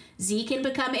that Z can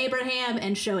become Abraham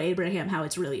and show Abraham how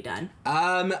it's really done.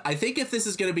 I think if this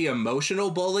is going to be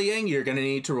emotional bullying, you're going to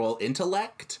need to roll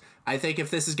intellect. I think if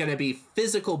this is going to be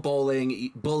physical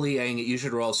bullying, you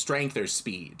should roll strength or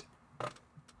speed.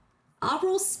 I'll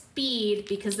roll speed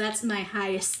because that's my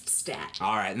highest stat.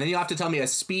 All right, and then you'll have to tell me a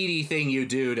speedy thing you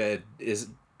do to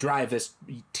drive this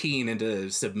teen into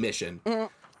submission.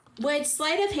 Would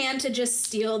sleight of hand to just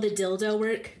steal the dildo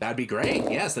work? That'd be great.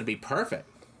 Yes, that'd be perfect.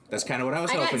 That's kind of what I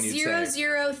was hoping you'd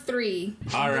say. 003.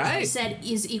 All right. You said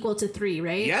is equal to 3,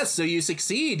 right? Yes, so you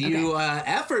succeed. You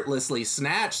effortlessly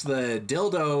snatch the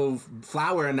dildo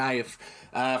flower knife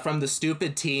from the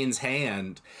stupid teen's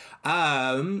hand.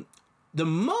 The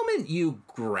moment you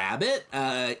grab it,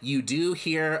 you do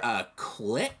hear a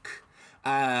click.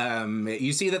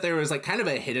 You see that there was like kind of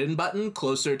a hidden button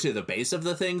closer to the base of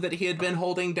the thing that he had been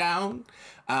holding down.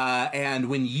 And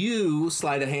when you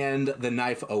sleight of hand the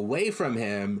knife away from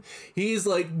him, he's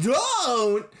like,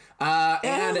 don't!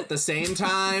 And at the same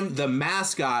time, the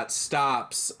mascot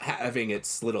stops having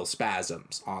its little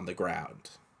spasms on the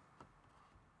ground.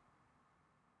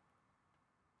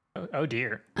 Oh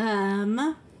dear.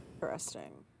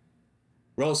 Interesting.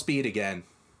 Roll speed again.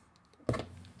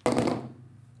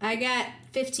 I got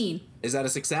 15. Is that a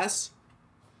success?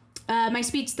 My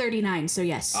speed's 39, so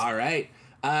yes. All right.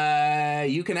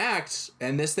 You can act,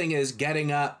 and this thing is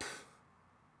getting up.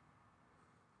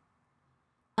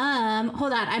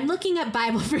 Hold on. I'm looking up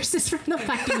Bible verses from the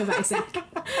Binding of Isaac.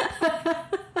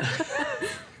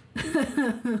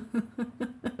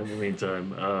 In the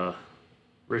meantime,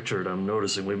 Richard, I'm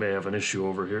noticing we may have an issue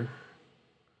over here.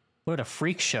 What a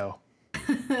freak show.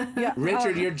 Yeah.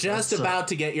 Richard, you're just about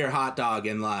to get your hot dog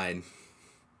in line.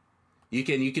 You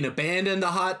can abandon the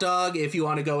hot dog if you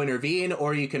want to go intervene,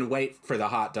 or you can wait for the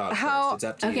hot dog first. It's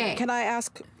up to you. Can I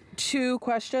ask 2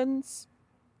 questions?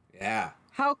 Yeah.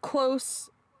 How close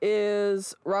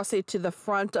is Rossi to the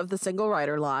front of the single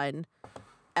rider line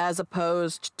as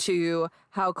opposed to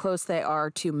how close they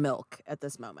are to Milk at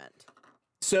this moment?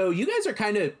 So you guys are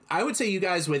kind of, I would say you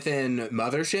guys within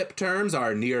mothership terms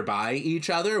are nearby each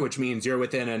other, which means you're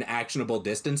within an actionable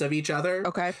distance of each other.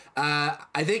 Okay.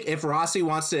 I think if Rossi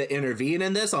wants to intervene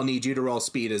in this, I'll need you to roll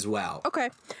speed as well. Okay.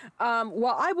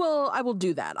 Well, I will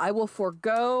do that. I will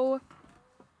forego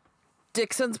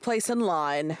Dixon's place in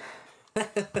line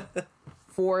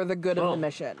for the good of the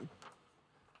mission.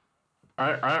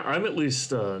 I'm at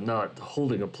least not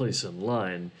holding a place in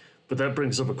line, but that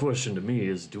brings up a question to me: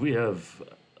 is do we have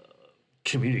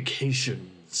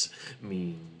communications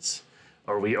means?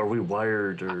 Are we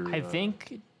wired or? I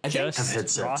think think just have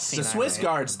headsets. Rossi The and I, Swiss right?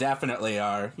 guards definitely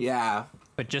are. Yeah.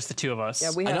 But just the two of us.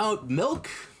 Yeah, we I have. know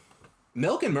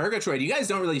Milk and Murgatroyd, you guys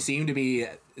don't really seem to be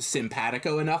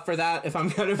simpatico enough for that, if I'm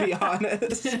going to be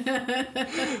honest.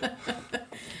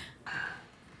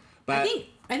 But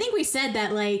I think we said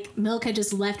that, like, Milk had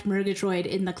just left Murgatroyd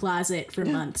in the closet for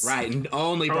months. right, and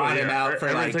only brought him out for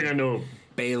everything I like know.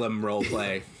 Balaam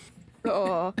roleplay.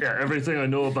 Oh. Yeah, everything I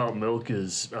know about Milk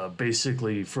is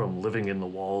basically from living in the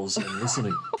walls and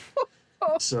listening.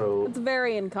 So, It's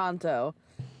very Encanto.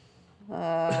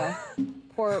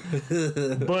 Poor.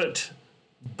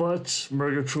 but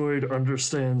Murgatroyd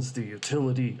understands the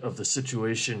utility of the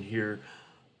situation here.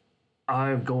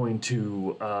 I'm going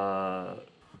to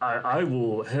I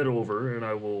will head over and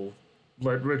I will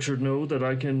let Richard know that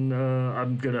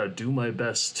I'm gonna do my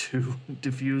best to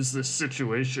diffuse this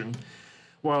situation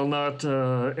while not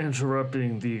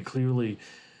interrupting the clearly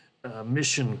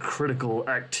mission critical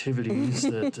activities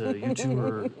that you two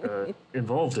are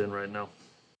involved in right now.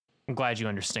 I'm glad you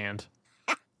understand.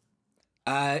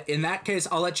 In that case,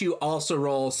 I'll let you also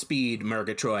roll speed,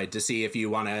 Murgatroyd, to see if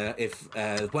you want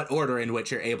to, what order in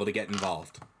which you're able to get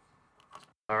involved.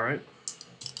 All right.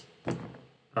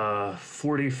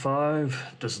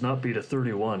 45 does not beat a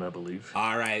 31, I believe.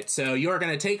 All right, so you're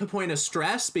going to take a point of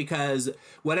stress because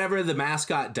whatever the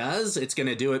mascot does, it's going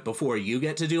to do it before you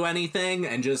get to do anything,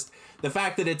 and just the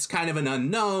fact that it's kind of an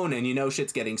unknown and you know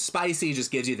shit's getting spicy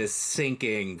just gives you this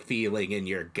sinking feeling in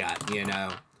your gut, you know?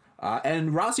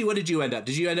 And Rossi, what did you end up?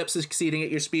 Did you end up succeeding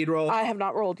at your speed roll? I have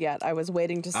not rolled yet. I was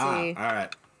waiting to see all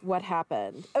right. what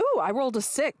happened. Oh, I rolled a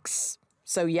 6.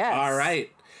 So yes. All right.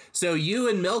 So you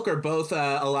and Milk are both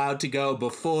allowed to go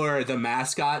before the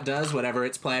mascot does whatever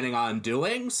it's planning on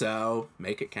doing, so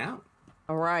make it count.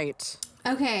 All right.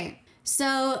 Okay,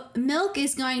 so Milk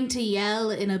is going to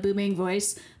yell in a booming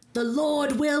voice, "The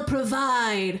Lord will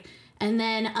provide!" And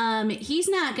then he's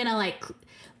not gonna, like...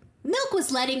 Milk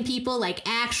was letting people, like,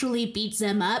 actually beat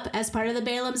them up as part of the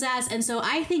Balaam's ass, and so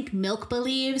I think Milk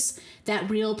believes that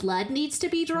real blood needs to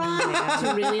be drawn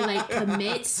to really, like,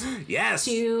 commit Yes.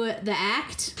 to the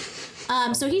act.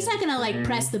 So he's not gonna, like,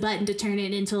 press the button to turn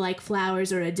it into, like,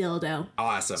 flowers or a dildo.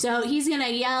 Awesome. So he's gonna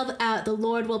yell out, "The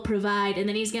Lord will provide," and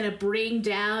then he's gonna bring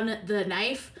down the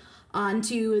knife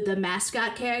onto the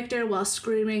mascot character while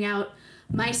screaming out,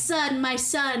 my son,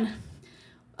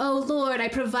 oh Lord, I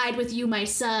provide with you my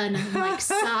son, and, like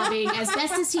sobbing as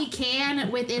best as he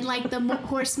can within like the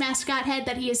horse mascot head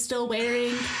that he is still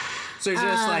wearing. So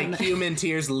just like human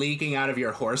tears leaking out of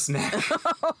your horse neck.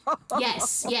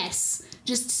 Yes.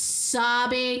 Just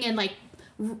sobbing and like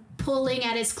pulling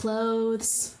at his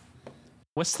clothes.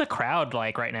 What's the crowd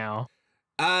like right now?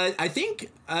 I think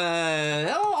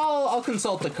I'll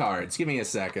consult the cards. Give me a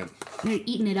second. They're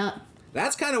eating it up.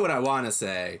 That's kind of what I want to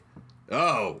say.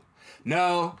 Oh,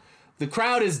 no. The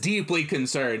crowd is deeply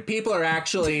concerned. People are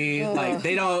actually, like,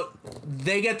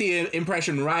 they get the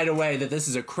impression right away that this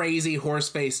is a crazy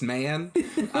horse-faced man.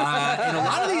 And a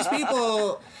lot of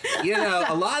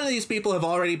these people have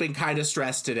already been kind of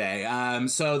stressed today.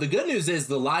 So the good news is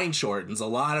the line shortens. A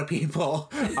lot of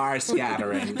people are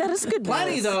scattering. That is good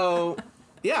news.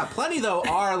 Plenty though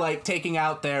are like taking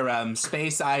out their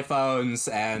space iPhones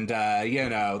and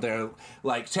they're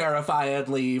like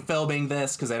terrifiedly filming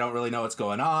this because they don't really know what's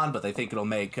going on, but they think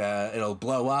it'll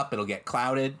blow up, it'll get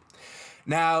clouded.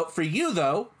 Now for you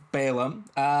though, Balaam,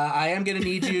 I am gonna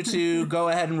need you to go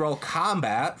ahead and roll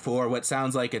combat for what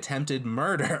sounds like attempted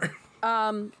murder.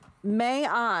 May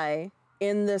I,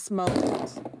 in this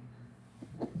moment?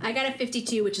 I got a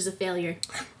 52, which is a failure.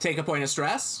 Take a point of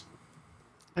stress.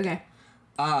 Okay.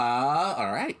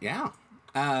 All right, yeah.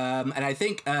 And I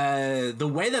think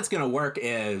the way that's going to work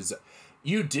is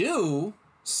you do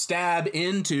stab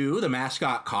into the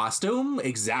mascot costume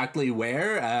exactly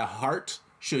where a heart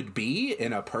should be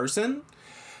in a person.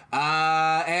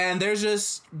 And there's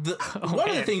just... one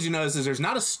of the things you notice is there's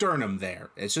not a sternum there.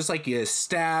 It's just like you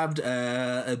stabbed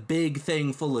a big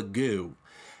thing full of goo.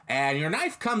 And your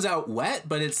knife comes out wet,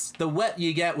 but it's the wet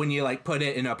you get when you like put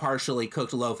it in a partially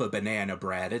cooked loaf of banana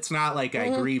bread. It's not like I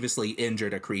grievously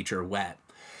injured a creature wet.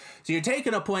 So you're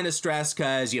taking a point of stress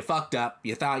because you fucked up.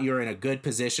 You thought you were in a good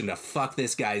position to fuck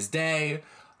this guy's day.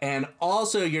 And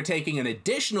also you're taking an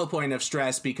additional point of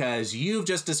stress because you've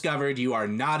just discovered you are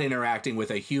not interacting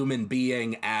with a human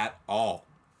being at all.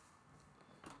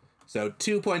 So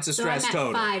 2 points of stress I'm at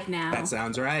total. 5 now. That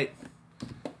sounds right.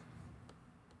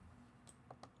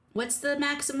 What's the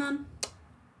maximum?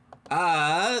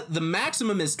 The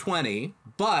maximum is 20,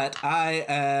 but I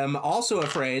am also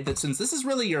afraid that since this is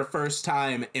really your first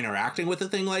time interacting with a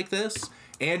thing like this,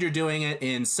 and you're doing it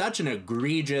in such an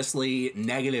egregiously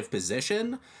negative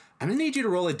position, I'm going to need you to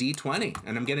roll a d20,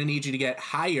 and I'm going to need you to get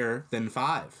higher than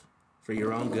 5 for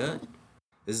your own good.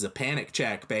 This is a panic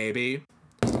check, baby.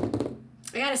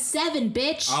 I got a 7,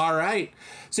 bitch. All right.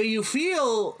 So you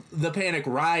feel the panic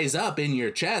rise up in your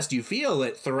chest. You feel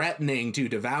it threatening to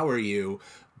devour you,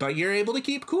 but you're able to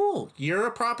keep cool. You're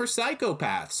a proper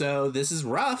psychopath. So this is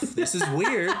rough. This is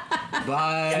weird,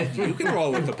 but you can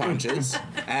roll with the punches.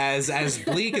 As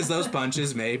bleak as those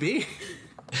punches may be.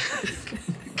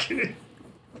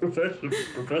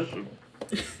 Profession.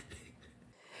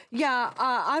 Yeah,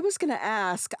 I was going to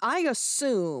ask, I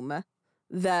assume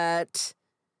that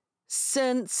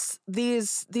since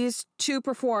these two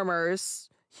performers,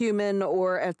 human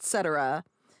or etc.,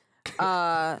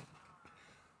 I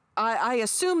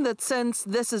assume that since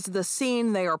this is the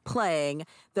scene they are playing,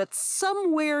 that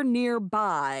somewhere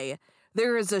nearby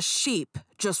there is a sheep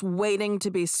just waiting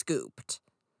to be scooped,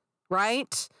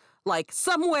 right? Like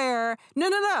somewhere.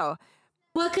 No.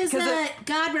 Well, because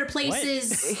God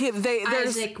replaces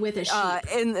Isaac with a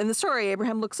sheep. In the story,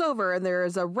 Abraham looks over and there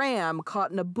is a ram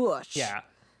caught in a bush. Yeah.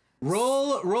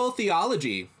 Roll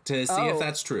theology to see if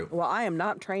that's true. Well, I am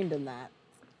not trained in that.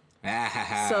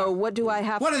 So what do I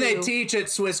have to... What do they teach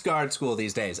at Swiss Guard School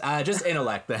these days? Just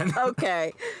intellect, then.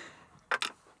 Okay.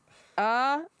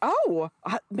 Man,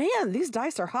 these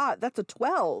dice are hot. That's a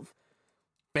 12.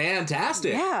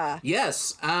 Fantastic. Yeah.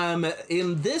 Yes.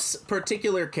 In this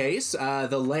particular case,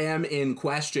 the lamb in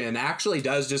question actually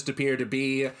does just appear to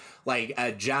be like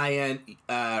a giant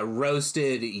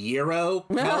roasted gyro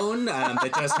cone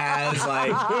that just has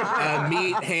like a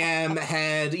meat, ham,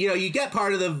 head. You know, you get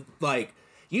part of the like.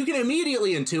 You can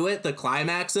immediately intuit the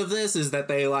climax of this is that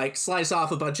they like slice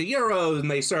off a bunch of gyros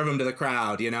and they serve them to the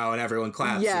crowd, you know, and everyone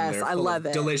claps. Yes, and they're I full love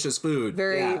of it. Delicious food.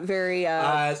 Very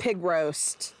pig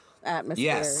roast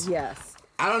atmosphere. Yes.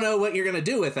 I don't know what you're going to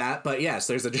do with that, but yes,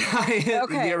 there's a giant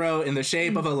gyro in the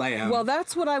shape of a lamb. Well,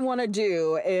 that's what I want to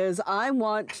do is I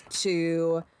want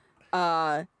to,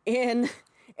 in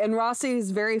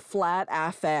Rossi's very flat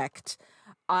affect,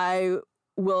 I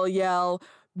will yell,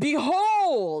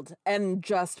 "Behold!" and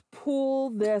just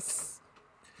pull this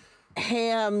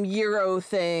ham gyro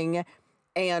thing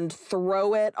and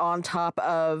throw it on top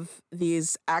of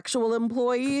these actual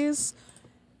employees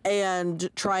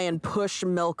and try and push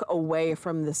Milk away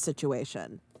from this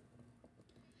situation.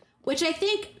 Which I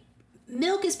think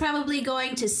Milk is probably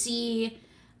going to see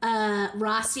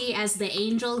Rossi as the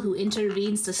angel who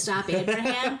intervenes to stop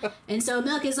Abraham. And so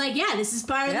Milk is like, yeah, this is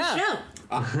part of the show.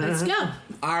 Let's go.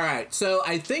 All right. So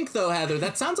I think, though, Heather,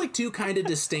 that sounds like two kind of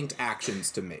distinct actions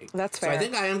to me. That's fair. So I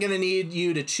think I am going to need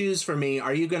you to choose for me.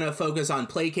 Are you going to focus on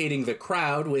placating the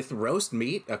crowd with roast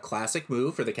meat, a classic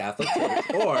move for the Catholic Church,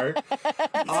 or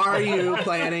are you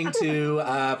planning to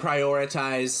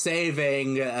prioritize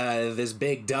saving this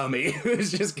big dummy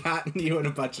who's just gotten you in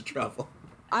a bunch of trouble?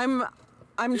 I'm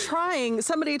trying,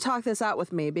 somebody talk this out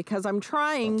with me, because I'm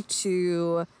trying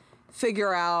to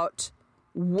figure out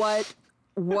what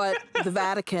the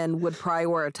Vatican would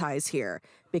prioritize here,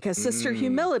 because Sister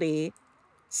Humility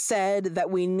said that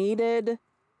we needed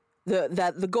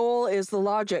that the goal is the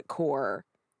logic core,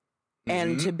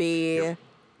 and to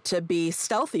be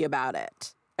stealthy about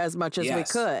it as much as we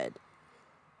could.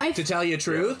 To tell you the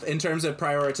truth, in terms of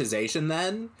prioritization,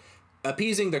 then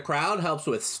appeasing the crowd helps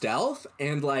with stealth,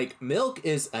 and like Milk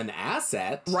is an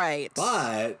asset, right?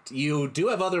 But you do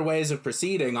have other ways of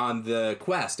proceeding on the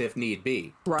quest if need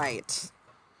be, right?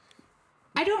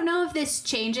 I don't know if this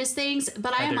changes things,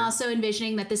 but I am also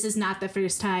envisioning that this is not the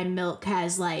first time Milk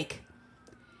has, like,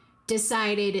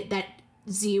 decided that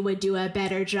Z would do a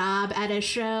better job at a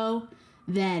show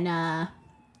than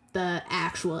the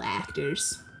actual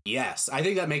actors. Yes, I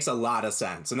think that makes a lot of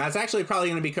sense, and that's actually probably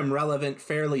going to become relevant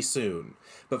fairly soon.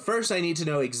 But first, I need to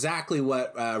know exactly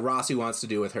what Rossi wants to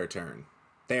do with her turn.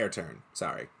 Their turn,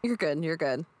 sorry. You're good, you're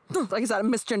good. Like I said,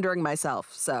 I'm misgendering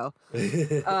myself, so...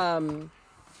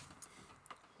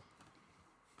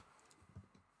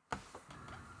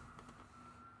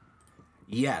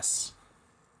 Yes.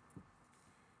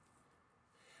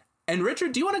 And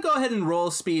Richard, do you want to go ahead and roll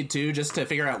speed too, just to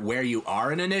figure out where you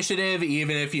are in initiative,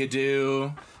 even if you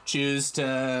do choose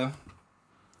to...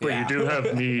 But you do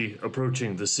have me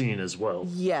approaching the scene as well.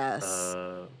 Yes.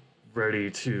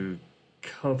 Ready to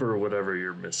cover whatever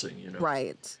you're missing, you know?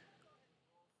 Right.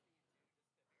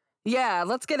 Yeah,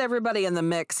 let's get everybody in the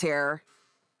mix here.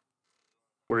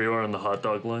 Where you are on the hot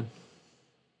dog line?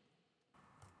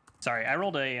 Sorry, I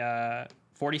rolled a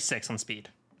 46 on speed.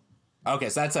 Okay,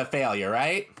 so that's a failure,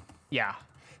 right? Yeah.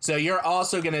 So you're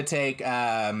also going to take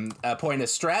a point of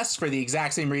stress for the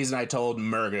exact same reason I told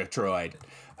Murgatroyd.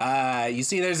 You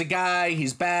see there's a guy,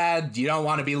 he's bad, you don't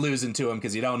want to be losing to him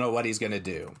because you don't know what he's going to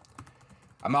do.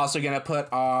 I'm also going to put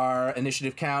our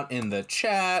initiative count in the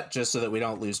chat just so that we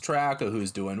don't lose track of who's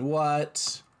doing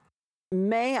what.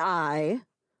 May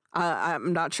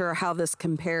I'm not sure how this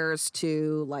compares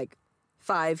to, like,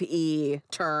 5e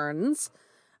turns,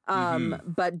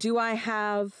 but do I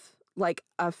have, like,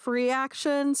 a free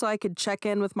action so I could check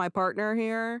in with my partner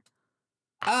here?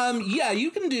 Yeah,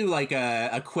 you can do like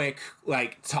a quick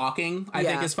like talking. I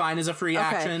think is fine as a free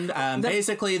action.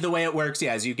 Basically, the way it works,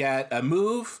 is you get a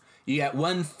move, you get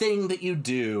one thing that you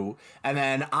do, and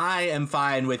then I am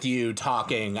fine with you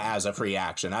talking as a free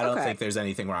action. I don't think there's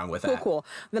anything wrong with that. Cool.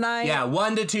 Then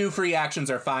 1 to 2 free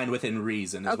actions are fine within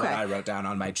reason. Is what I wrote down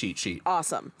on my cheat sheet.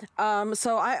 Awesome.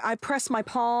 So I press my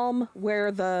palm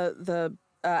where the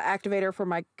activator for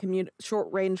my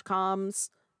short range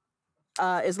comms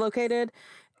is located,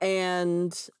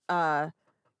 and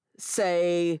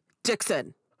say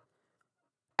Dixon.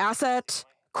 Asset,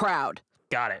 crowd.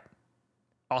 Got it.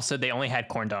 Also, they only had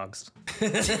corn dogs.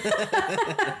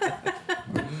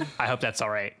 I hope that's all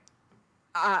right.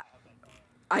 I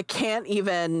can't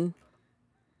even...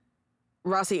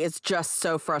 Rossi is just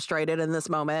so frustrated in this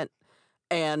moment,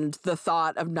 and the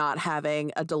thought of not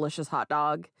having a delicious hot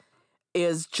dog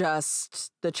is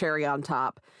just the cherry on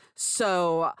top.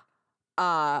 So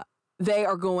they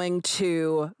are going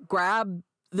to grab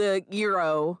the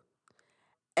gyro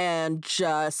and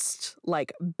just,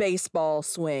 like, baseball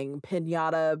swing,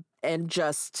 pinata, and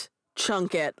just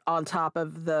chunk it on top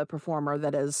of the performer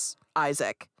that is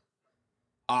Isaac.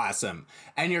 Awesome.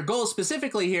 And your goal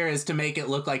specifically here is to make it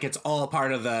look like it's all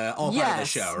part of the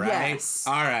show, right? Yes.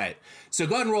 All right. So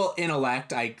go ahead and roll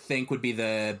intellect, I think would be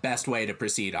the best way to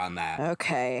proceed on that.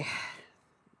 Okay.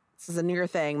 This is a near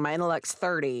thing. My intellect's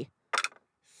 30.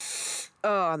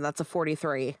 Oh, and that's a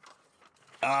 43.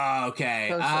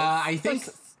 Okay. I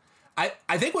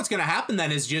think what's going to happen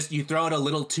then is just you throw it a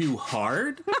little too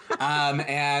hard.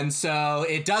 And so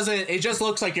it just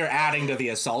looks like you're adding to the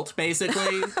assault,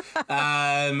 basically.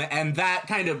 And that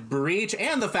kind of breach,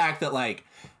 and the fact that, like,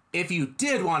 if you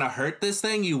did want to hurt this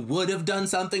thing, you would have done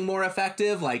something more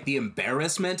effective, like the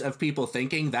embarrassment of people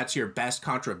thinking that's your best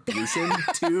contribution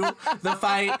to the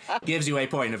fight gives you a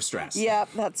point of stress.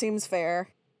 Yep, that seems fair.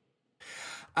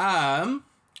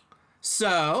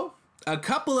 So a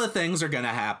couple of things are going to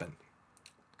happen.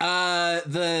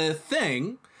 The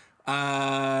thing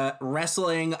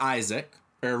wrestling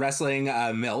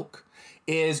Milk,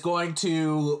 is going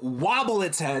to wobble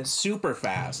its head super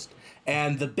fast,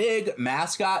 and the big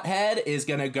mascot head is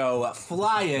going to go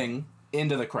flying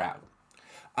into the crowd.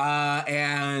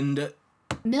 And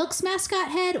Milk's mascot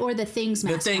head or the Thing's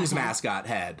mascot head? The Thing's mascot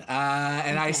head.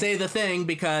 And I say the Thing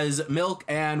because Milk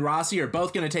and Rossi are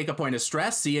both going to take a point of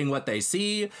stress seeing what they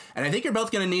see. And I think you're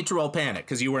both going to need to roll panic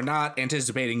because you were not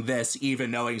anticipating this, even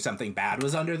knowing something bad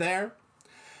was under there.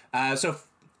 So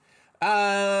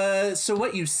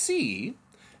what you see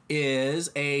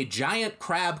is a giant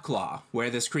crab claw where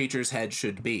this creature's head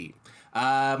should be.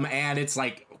 And it's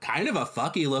like kind of a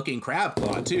fucky looking crab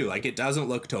claw too. Like it doesn't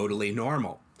look totally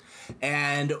normal.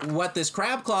 And what this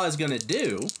crab claw is going to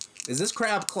do is this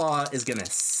crab claw is going to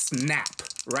snap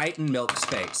right in Milk's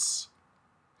face.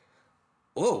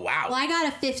 Oh, wow. Well, I got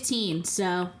a 15,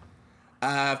 so.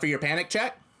 For your panic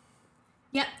check?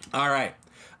 Yep. All right.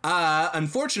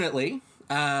 Unfortunately,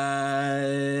 all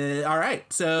right.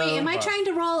 So. Wait, am I trying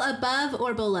to roll above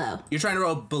or below? You're trying to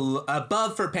roll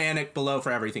above for panic, below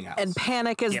for everything else. And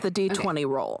panic is the D20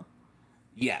 roll.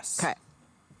 Yes. Okay.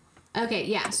 Okay,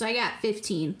 yeah, so I got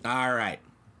 15. All right.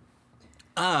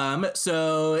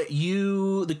 So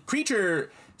the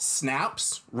creature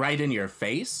snaps right in your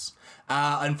face.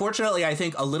 Unfortunately, I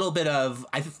think a little bit of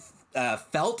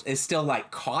felt is still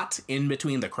like caught in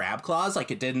between the crab claws. Like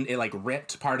it like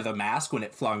ripped part of the mask when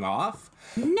it flung off.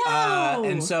 No!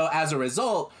 And so as a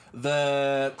result,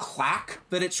 the clack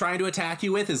that it's trying to attack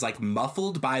you with is like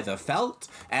muffled by the felt,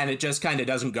 and it just kind of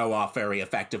doesn't go off very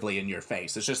effectively in your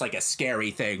face. It's just like a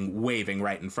scary thing waving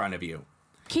right in front of you.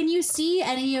 Can you see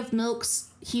any of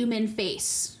Milk's human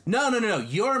face? No.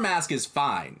 Your mask is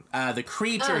fine. The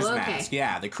creature's mask.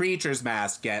 Yeah, the creature's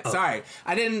mask gets... Oh. Sorry,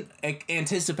 I didn't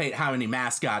anticipate how many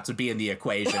mascots would be in the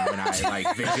equation when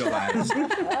I visualized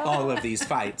all of these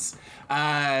fights.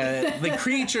 The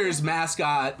creature's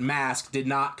mascot mask did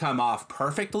not come off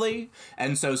perfectly,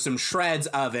 and so some shreds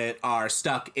of it are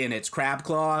stuck in its crab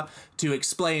claw to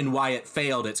explain why it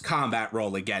failed its combat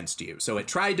roll against you. So it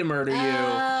tried to murder you,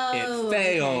 it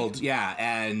failed, okay. Yeah,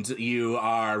 and you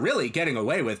are really getting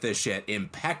away with this shit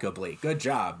impeccably. Good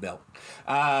job, Bill.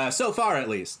 So far, at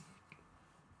least.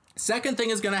 Second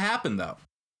thing is going to happen, though.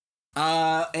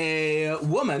 A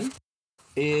woman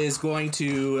is going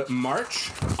to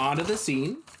march onto the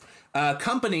scene,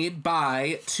 accompanied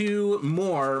by 2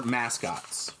 more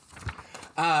mascots.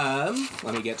 Let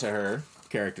me get to her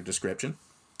character description.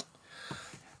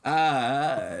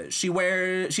 She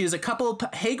is a couple.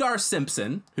 Hagar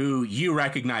Simpson, who you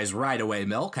recognize right away,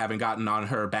 Milk, having gotten on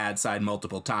her bad side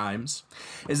multiple times,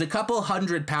 is a couple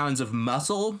 100 pounds of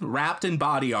muscle wrapped in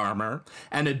body armor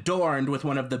and adorned with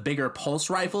one of the bigger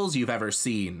pulse rifles you've ever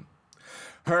seen.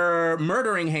 Her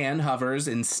murdering hand hovers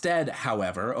instead,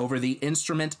 however, over the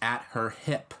instrument at her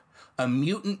hip, a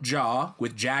mutant jaw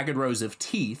with jagged rows of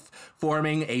teeth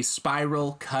forming a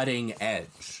spiral cutting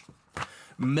edge.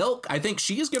 Milk, I think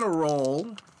she's going to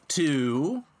roll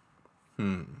to...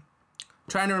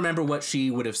 Trying to remember what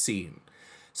she would have seen.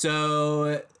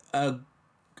 So,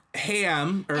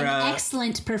 Ham... An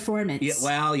excellent performance. Yeah,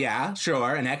 well, yeah,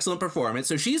 sure, an excellent performance.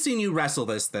 So she's seen you wrestle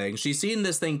this thing. She's seen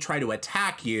this thing try to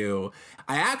attack you.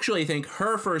 I actually think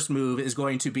her first move is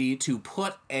going to be to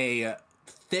put a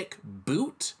thick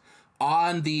boot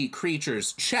on the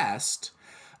creature's chest,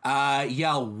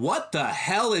 yell, "What the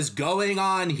hell is going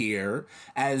on here?"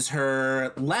 as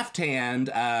her left hand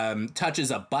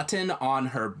touches a button on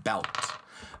her belt.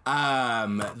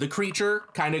 The creature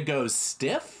kind of goes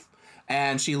stiff,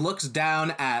 and she looks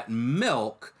down at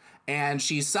Milk, and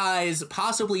she sighs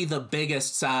possibly the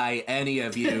biggest sigh any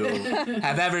of you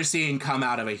have ever seen come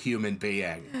out of a human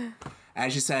being.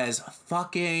 And she says,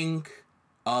 "Fucking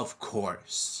of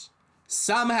course.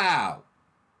 Somehow,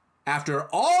 after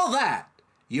all that,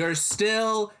 you're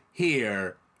still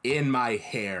here in my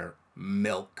hair,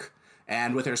 Milk."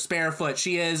 And with her spare foot,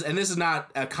 she is, and this is not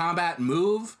a combat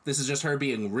move, this is just her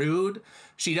being rude,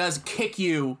 she does kick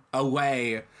you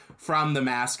away from the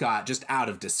mascot just out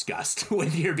of disgust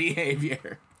with your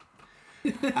behavior.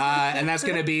 And that's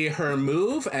going to be her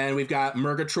move, and we've got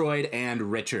Murgatroyd and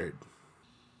Richard.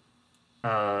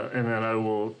 And then I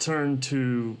will turn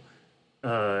to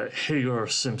Hagar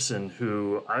Simpson,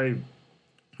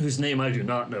 whose name I do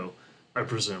not know, I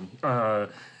presume. And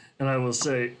I will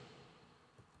say,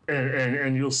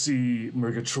 and you'll see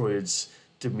Murgatroyd's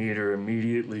demeanor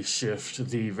immediately shift,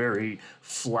 the very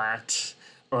flat,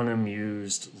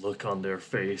 unamused look on their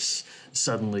face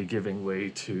suddenly giving way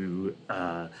to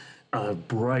a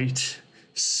bright,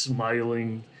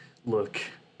 smiling look,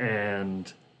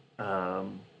 and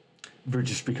we're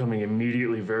just becoming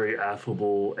immediately very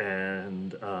affable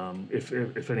and,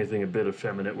 if anything, a bit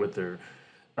effeminate with their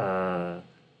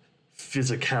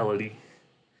physicality,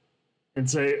 and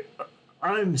say,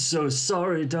 "I'm so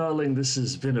sorry, darling. This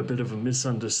has been a bit of a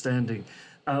misunderstanding.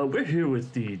 We're here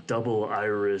with the Double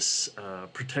Iris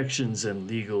Protections and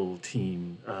Legal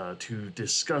team to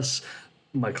discuss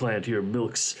my client here,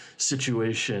 Milk's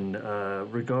situation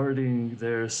regarding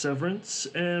their severance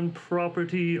and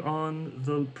property on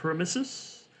the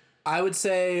premises." I would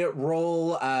say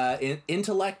roll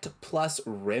intellect plus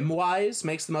rim-wise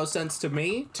makes the most sense to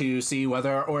me to see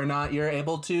whether or not you're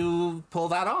able to pull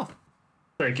that off.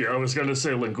 Thank you. I was going to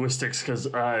say linguistics because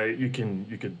you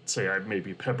could say I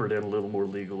maybe peppered in a little more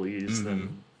legalese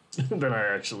than I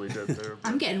actually did there.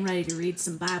 I'm getting ready to read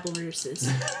some Bible verses.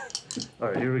 All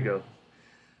right, here we go.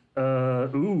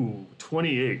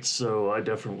 28. So I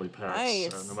definitely pass.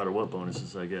 Nice. No matter what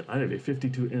bonuses I get. I have a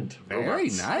 52 int. Very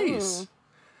nice.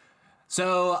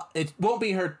 So it won't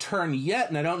be her turn yet,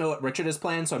 and I don't know what Richard has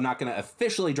planned, so I'm not going to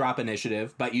officially drop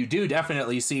initiative, but you do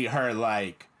definitely see her,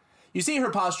 like... You see her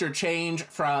posture change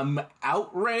from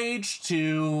outrage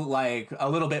to, like, a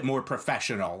little bit more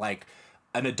professional. Like,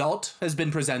 an adult has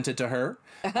been presented to her,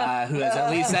 who has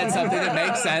at least said something that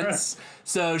makes sense.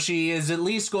 So she is at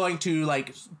least going to,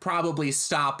 like, probably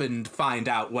stop and find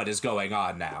out what is going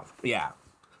on now. Yeah.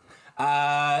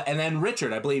 And then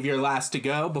Richard, I believe you're last to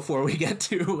go before we get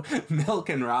to Milk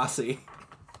and Rossi.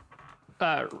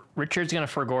 Richard's gonna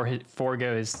forego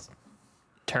his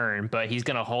turn, but he's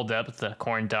gonna hold up the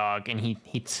corn dog, and he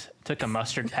took a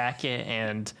mustard packet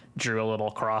and drew a little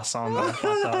cross on the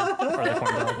hot dog or the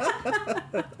corn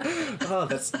dog. Oh,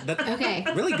 that's Okay.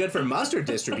 really good for mustard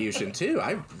distribution too.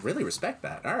 I really respect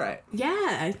that. All right.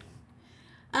 Yeah.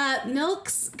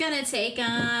 Milk's gonna take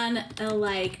on a,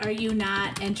 like, are you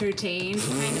not entertained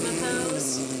kind of a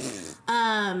pose.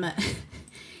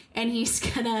 And he's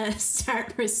gonna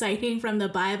start reciting from the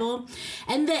Bible.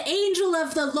 And the angel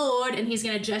of the Lord, and he's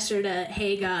gonna gesture to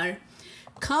Hagar,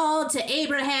 called to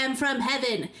Abraham from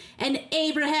heaven. And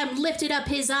Abraham lifted up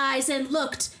his eyes and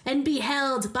looked, and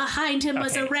beheld behind him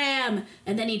was a ram.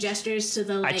 And then he gestures to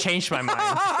the, like... I changed my mind.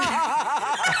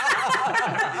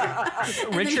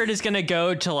 Richard is gonna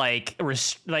go to, like,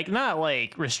 not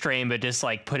like restrain, but just,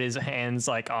 like, put his hands,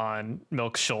 like, on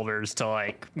Milk's shoulders to,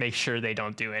 like, make sure they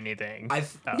don't do anything. No,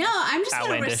 I'm just gonna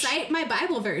outlandish. recite my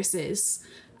Bible verses.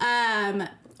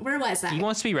 Where was that? He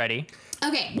wants to be ready.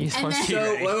 Okay, He just and wants to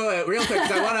then... be So ready. wait, real quick,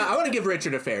 'cause I want to give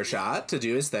Richard a fair shot to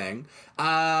do his thing.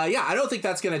 Yeah, I don't think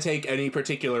that's going to take any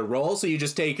particular role, so you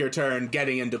just take your turn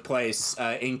getting into place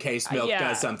in case Milk yeah.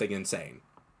 does something insane.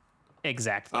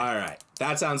 Exactly. All right,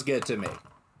 that sounds good to me.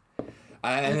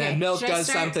 And Okay, then Milk should I does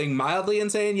start? something mildly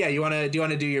insane. Yeah, do you want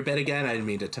to do your bit again? I didn't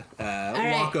mean to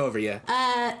right. walk over you.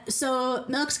 So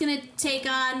Milk's gonna take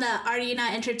on the "Are you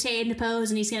not entertained" pose,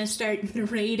 and he's gonna start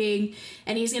narrating,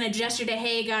 and he's gonna gesture to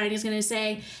Hagar, and he's gonna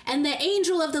say, "And the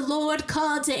angel of the Lord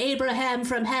called to Abraham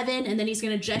from heaven," and then he's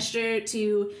gonna gesture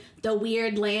to the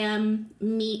weird lamb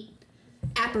meat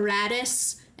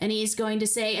apparatus, and he's going to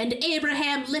say, "And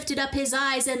Abraham lifted up his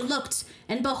eyes and looked,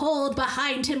 and behold,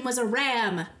 behind him was a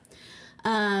ram."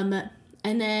 And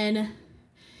then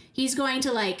he's going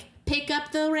to, like, pick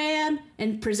up the ram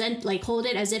and present, like, hold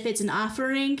it as if it's an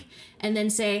offering, and then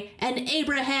say, "And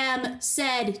Abraham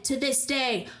said to this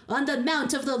day, on the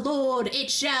mount of the Lord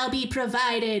it shall be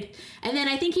provided." And then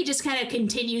I think he just kind of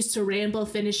continues to ramble,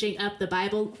 finishing up the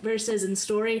Bible verses and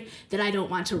story that I don't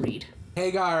want to read.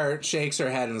 Hagar shakes her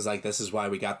head and is like, "This is why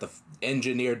we got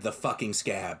engineered the fucking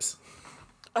scabs."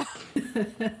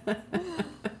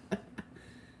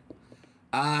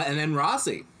 And then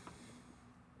Rossi.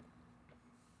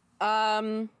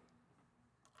 Can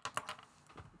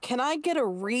I get a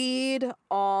read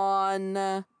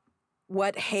on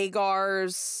what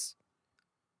Hagar's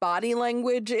body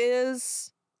language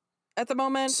is at the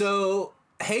moment? So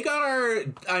Hagar,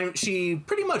 she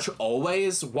pretty much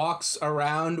always walks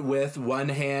around with one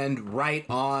hand right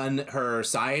on her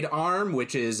side arm,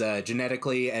 which is a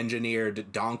genetically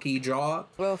engineered donkey jaw.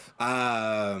 Oof.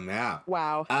 Yeah.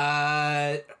 Wow.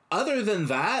 Other than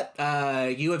that,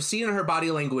 you have seen her body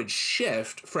language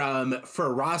shift from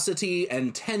ferocity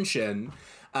and tension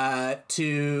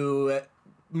to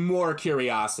more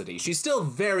curiosity. She's still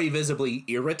very visibly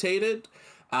irritated,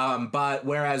 but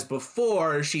whereas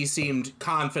before she seemed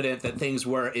confident that things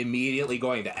were immediately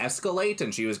going to escalate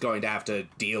and she was going to have to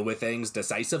deal with things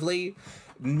decisively,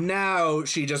 now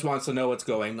she just wants to know what's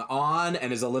going on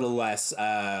and is a little less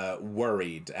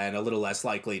worried and a little less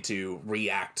likely to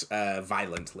react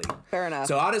violently. Fair enough.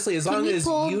 So honestly, as long as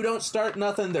you don't start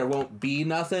nothing, there won't be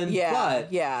nothing. Yeah,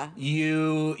 But yeah.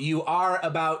 you are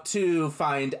about to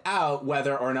find out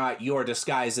whether or not your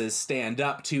disguises stand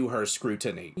up to her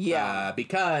scrutiny. Yeah.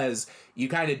 Because you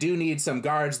kind of do need some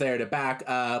guards there to back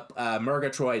up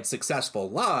Murgatroyd's successful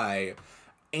lie.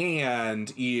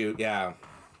 And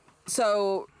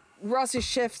So Rossi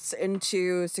shifts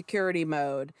into security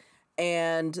mode,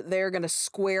 and they're going to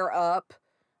square up,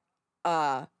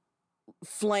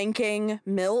 flanking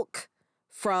Milk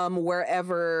from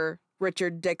wherever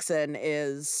Richard Dixon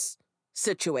is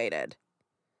situated.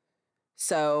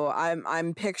 So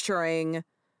I'm picturing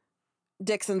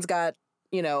Dixon's got,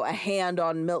 a hand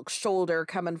on Milk's shoulder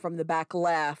coming from the back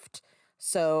left.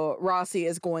 So Rossi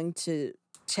is going to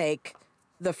take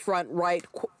the front right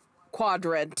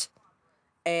quadrant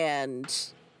and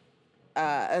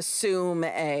assume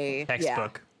a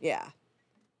Textbook. Yeah.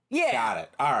 Got it.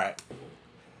 All right.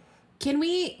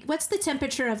 What's the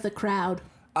temperature of the crowd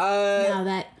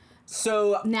Uh,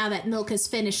 now that Milk has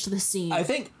finished the scene? I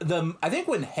think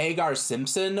when Hagar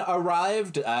Simpson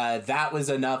arrived, that was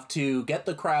enough to get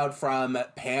the crowd from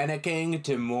panicking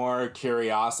to more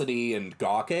curiosity and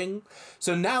gawking.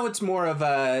 So now it's more of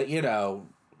a,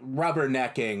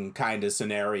 rubbernecking kind of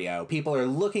scenario. People are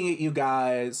looking at you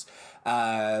guys.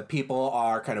 People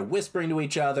are kind of whispering to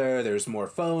each other. There's more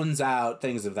phones out,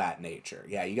 things of that nature.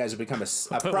 Yeah, you guys have become a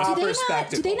proper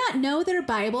spectacle. Do they not know their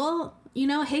Bible?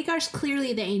 Hagar's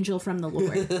clearly the angel from the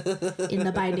Lord in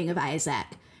the Binding of Isaac,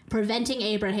 preventing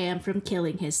Abraham from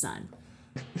killing his son.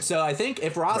 So I think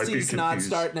if Rossi's not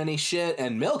starting any shit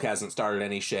and Milk hasn't started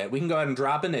any shit, we can go ahead and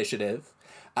drop initiative.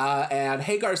 And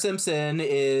Hagar Simpson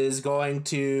is going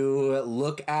to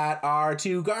look at our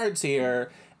two guards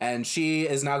here, and she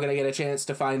is now going to get a chance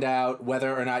to find out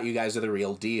whether or not you guys are the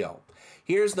real deal.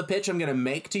 Here's the pitch I'm going to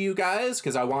make to you guys,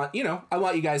 because I want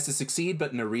you guys to succeed,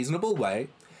 but in a reasonable way.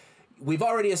 We've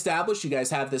already established you guys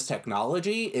have this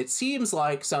technology. It seems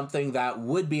like something that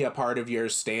would be a part of your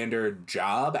standard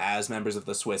job as members of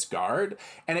the Swiss Guard.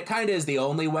 And it kind of is the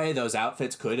only way those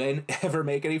outfits could ever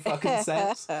make any fucking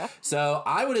sense. So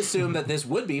I would assume that this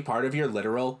would be part of your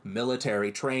literal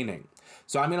military training.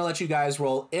 So I'm going to let you guys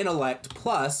roll intellect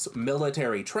plus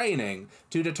military training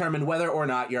to determine whether or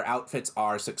not your outfits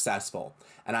are successful.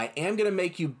 And I am going to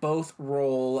make you both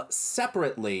roll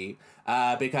separately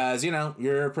because,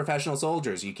 you're professional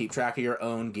soldiers. You keep track of your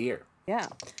own gear. Yeah.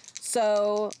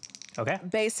 So Okay.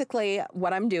 basically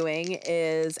what I'm doing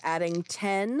is adding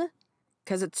 10,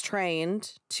 because it's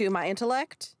trained, to my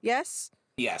intellect. Yes?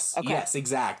 Yes. Okay. Yes,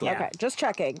 exactly. Okay, just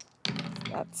checking.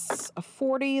 That's a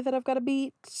 40 that I've got to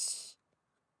beat.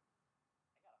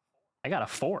 I got a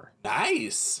 4.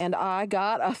 Nice. And I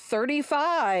got a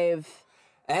 35.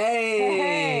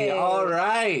 Hey, all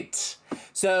right.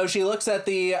 So she looks at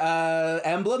the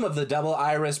emblem of the Double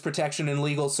Iris Protection and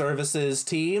Legal Services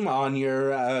team on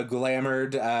your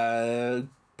glamored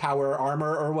power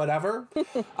armor or whatever.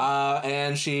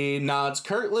 And she nods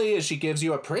curtly as she gives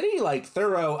you a pretty,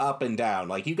 thorough up and down.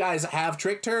 You guys have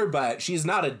tricked her, but she's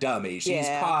not a dummy. She's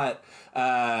caught,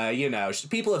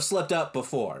 people have slipped up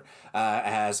before,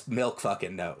 as Milk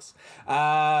fucking knows.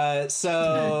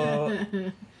 So...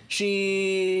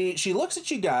 She looks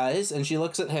at you guys, and she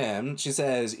looks at him. She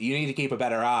says, you need to keep a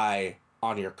better eye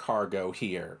on your cargo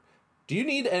here. Do you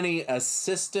need any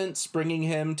assistance bringing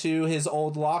him to his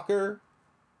old locker?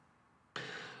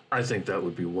 I think that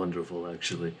would be wonderful,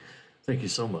 actually. Thank you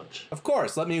so much. Of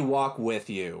course, let me walk with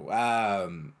you.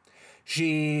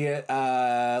 She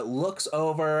looks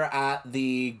over at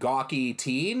the gawky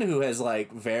teen who has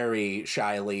very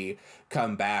shyly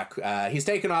come back. He's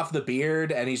taken off the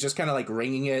beard and he's just kind of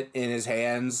wringing it in his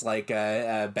hands like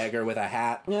a beggar with a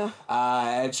hat. Yeah.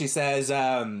 And she says,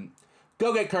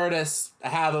 go get Curtis,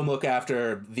 have him look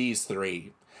after these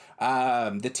three.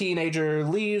 The teenager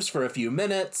leaves for a few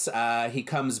minutes. He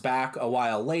comes back a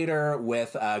while later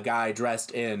with a guy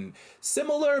dressed in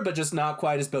similar, but just not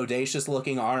quite as bodacious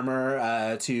looking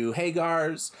armor to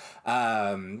Hagar's.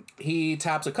 He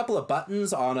taps a couple of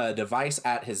buttons on a device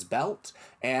at his belt,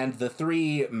 and the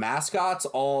three mascots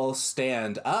all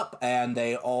stand up and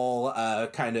they all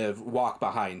kind of walk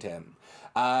behind him.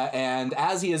 And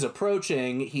as he is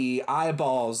approaching, he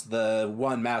eyeballs the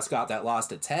one mascot that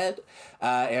lost its head,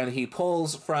 and he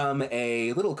pulls from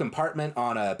a little compartment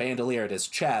on a bandolier at his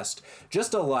chest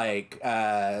just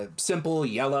a simple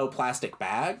yellow plastic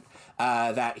bag.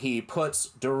 that he puts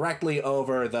directly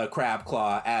over the crab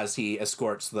claw as he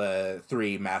escorts the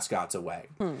 3 mascots away.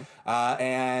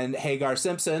 And Hagar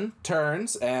Simpson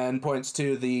turns and points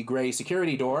to the gray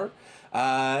security door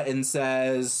and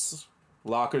says,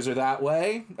 "Lockers are that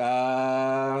way.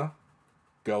 Go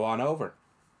on over."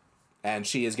 And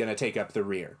she is going to take up the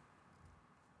rear.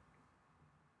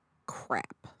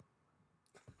 Crap.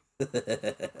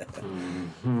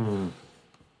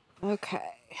 Okay.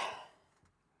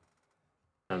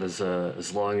 And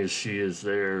as long as she is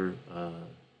there,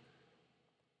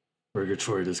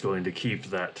 Murgatroyd is going to keep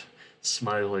that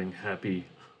smiling, happy,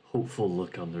 hopeful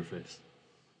look on their face.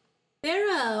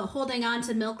 They're holding on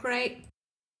to milk, right?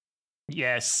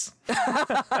 Yes.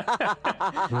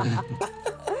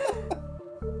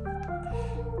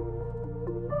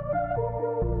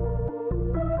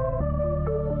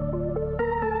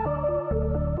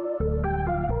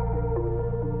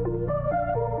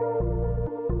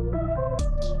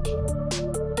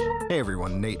 Hey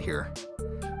everyone, Nate here.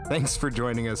 Thanks for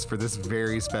joining us for this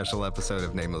very special episode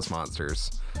of Nameless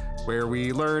Monsters, where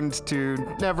we learned to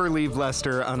never leave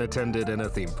Lester unattended in a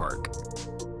theme park.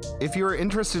 If you're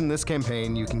interested in this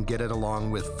campaign, you can get it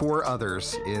along with 4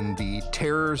 others in the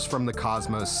Terrors from the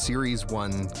Cosmos Series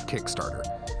 1 Kickstarter.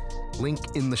 Link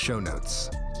in the show notes.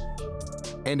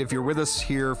 And if you're with us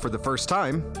here for the first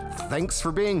time, thanks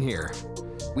for being here.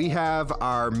 We have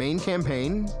our main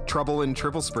campaign, Trouble in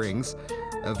Triple Springs,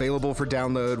 available for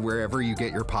download wherever you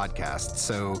get your podcasts,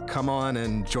 so come on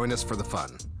and join us for the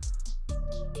fun.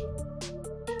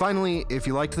 Finally, if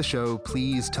you liked the show,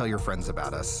 please tell your friends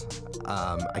about us.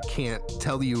 I can't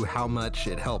tell you how much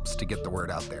it helps to get the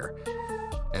word out there.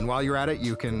 And while you're at it,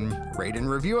 you can rate and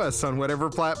review us on whatever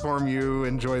platform you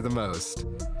enjoy the most.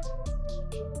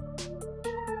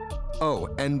 Oh,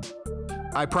 and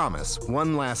I promise,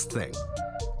 one last thing.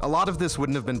 A lot of this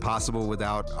wouldn't have been possible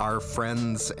without our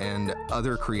friends and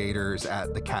other creators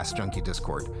at the Cast Junkie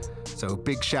Discord. So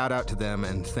big shout out to them,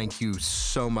 and thank you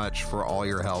so much for all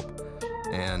your help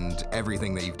and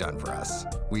everything that you've done for us.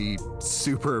 We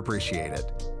super appreciate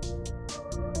it.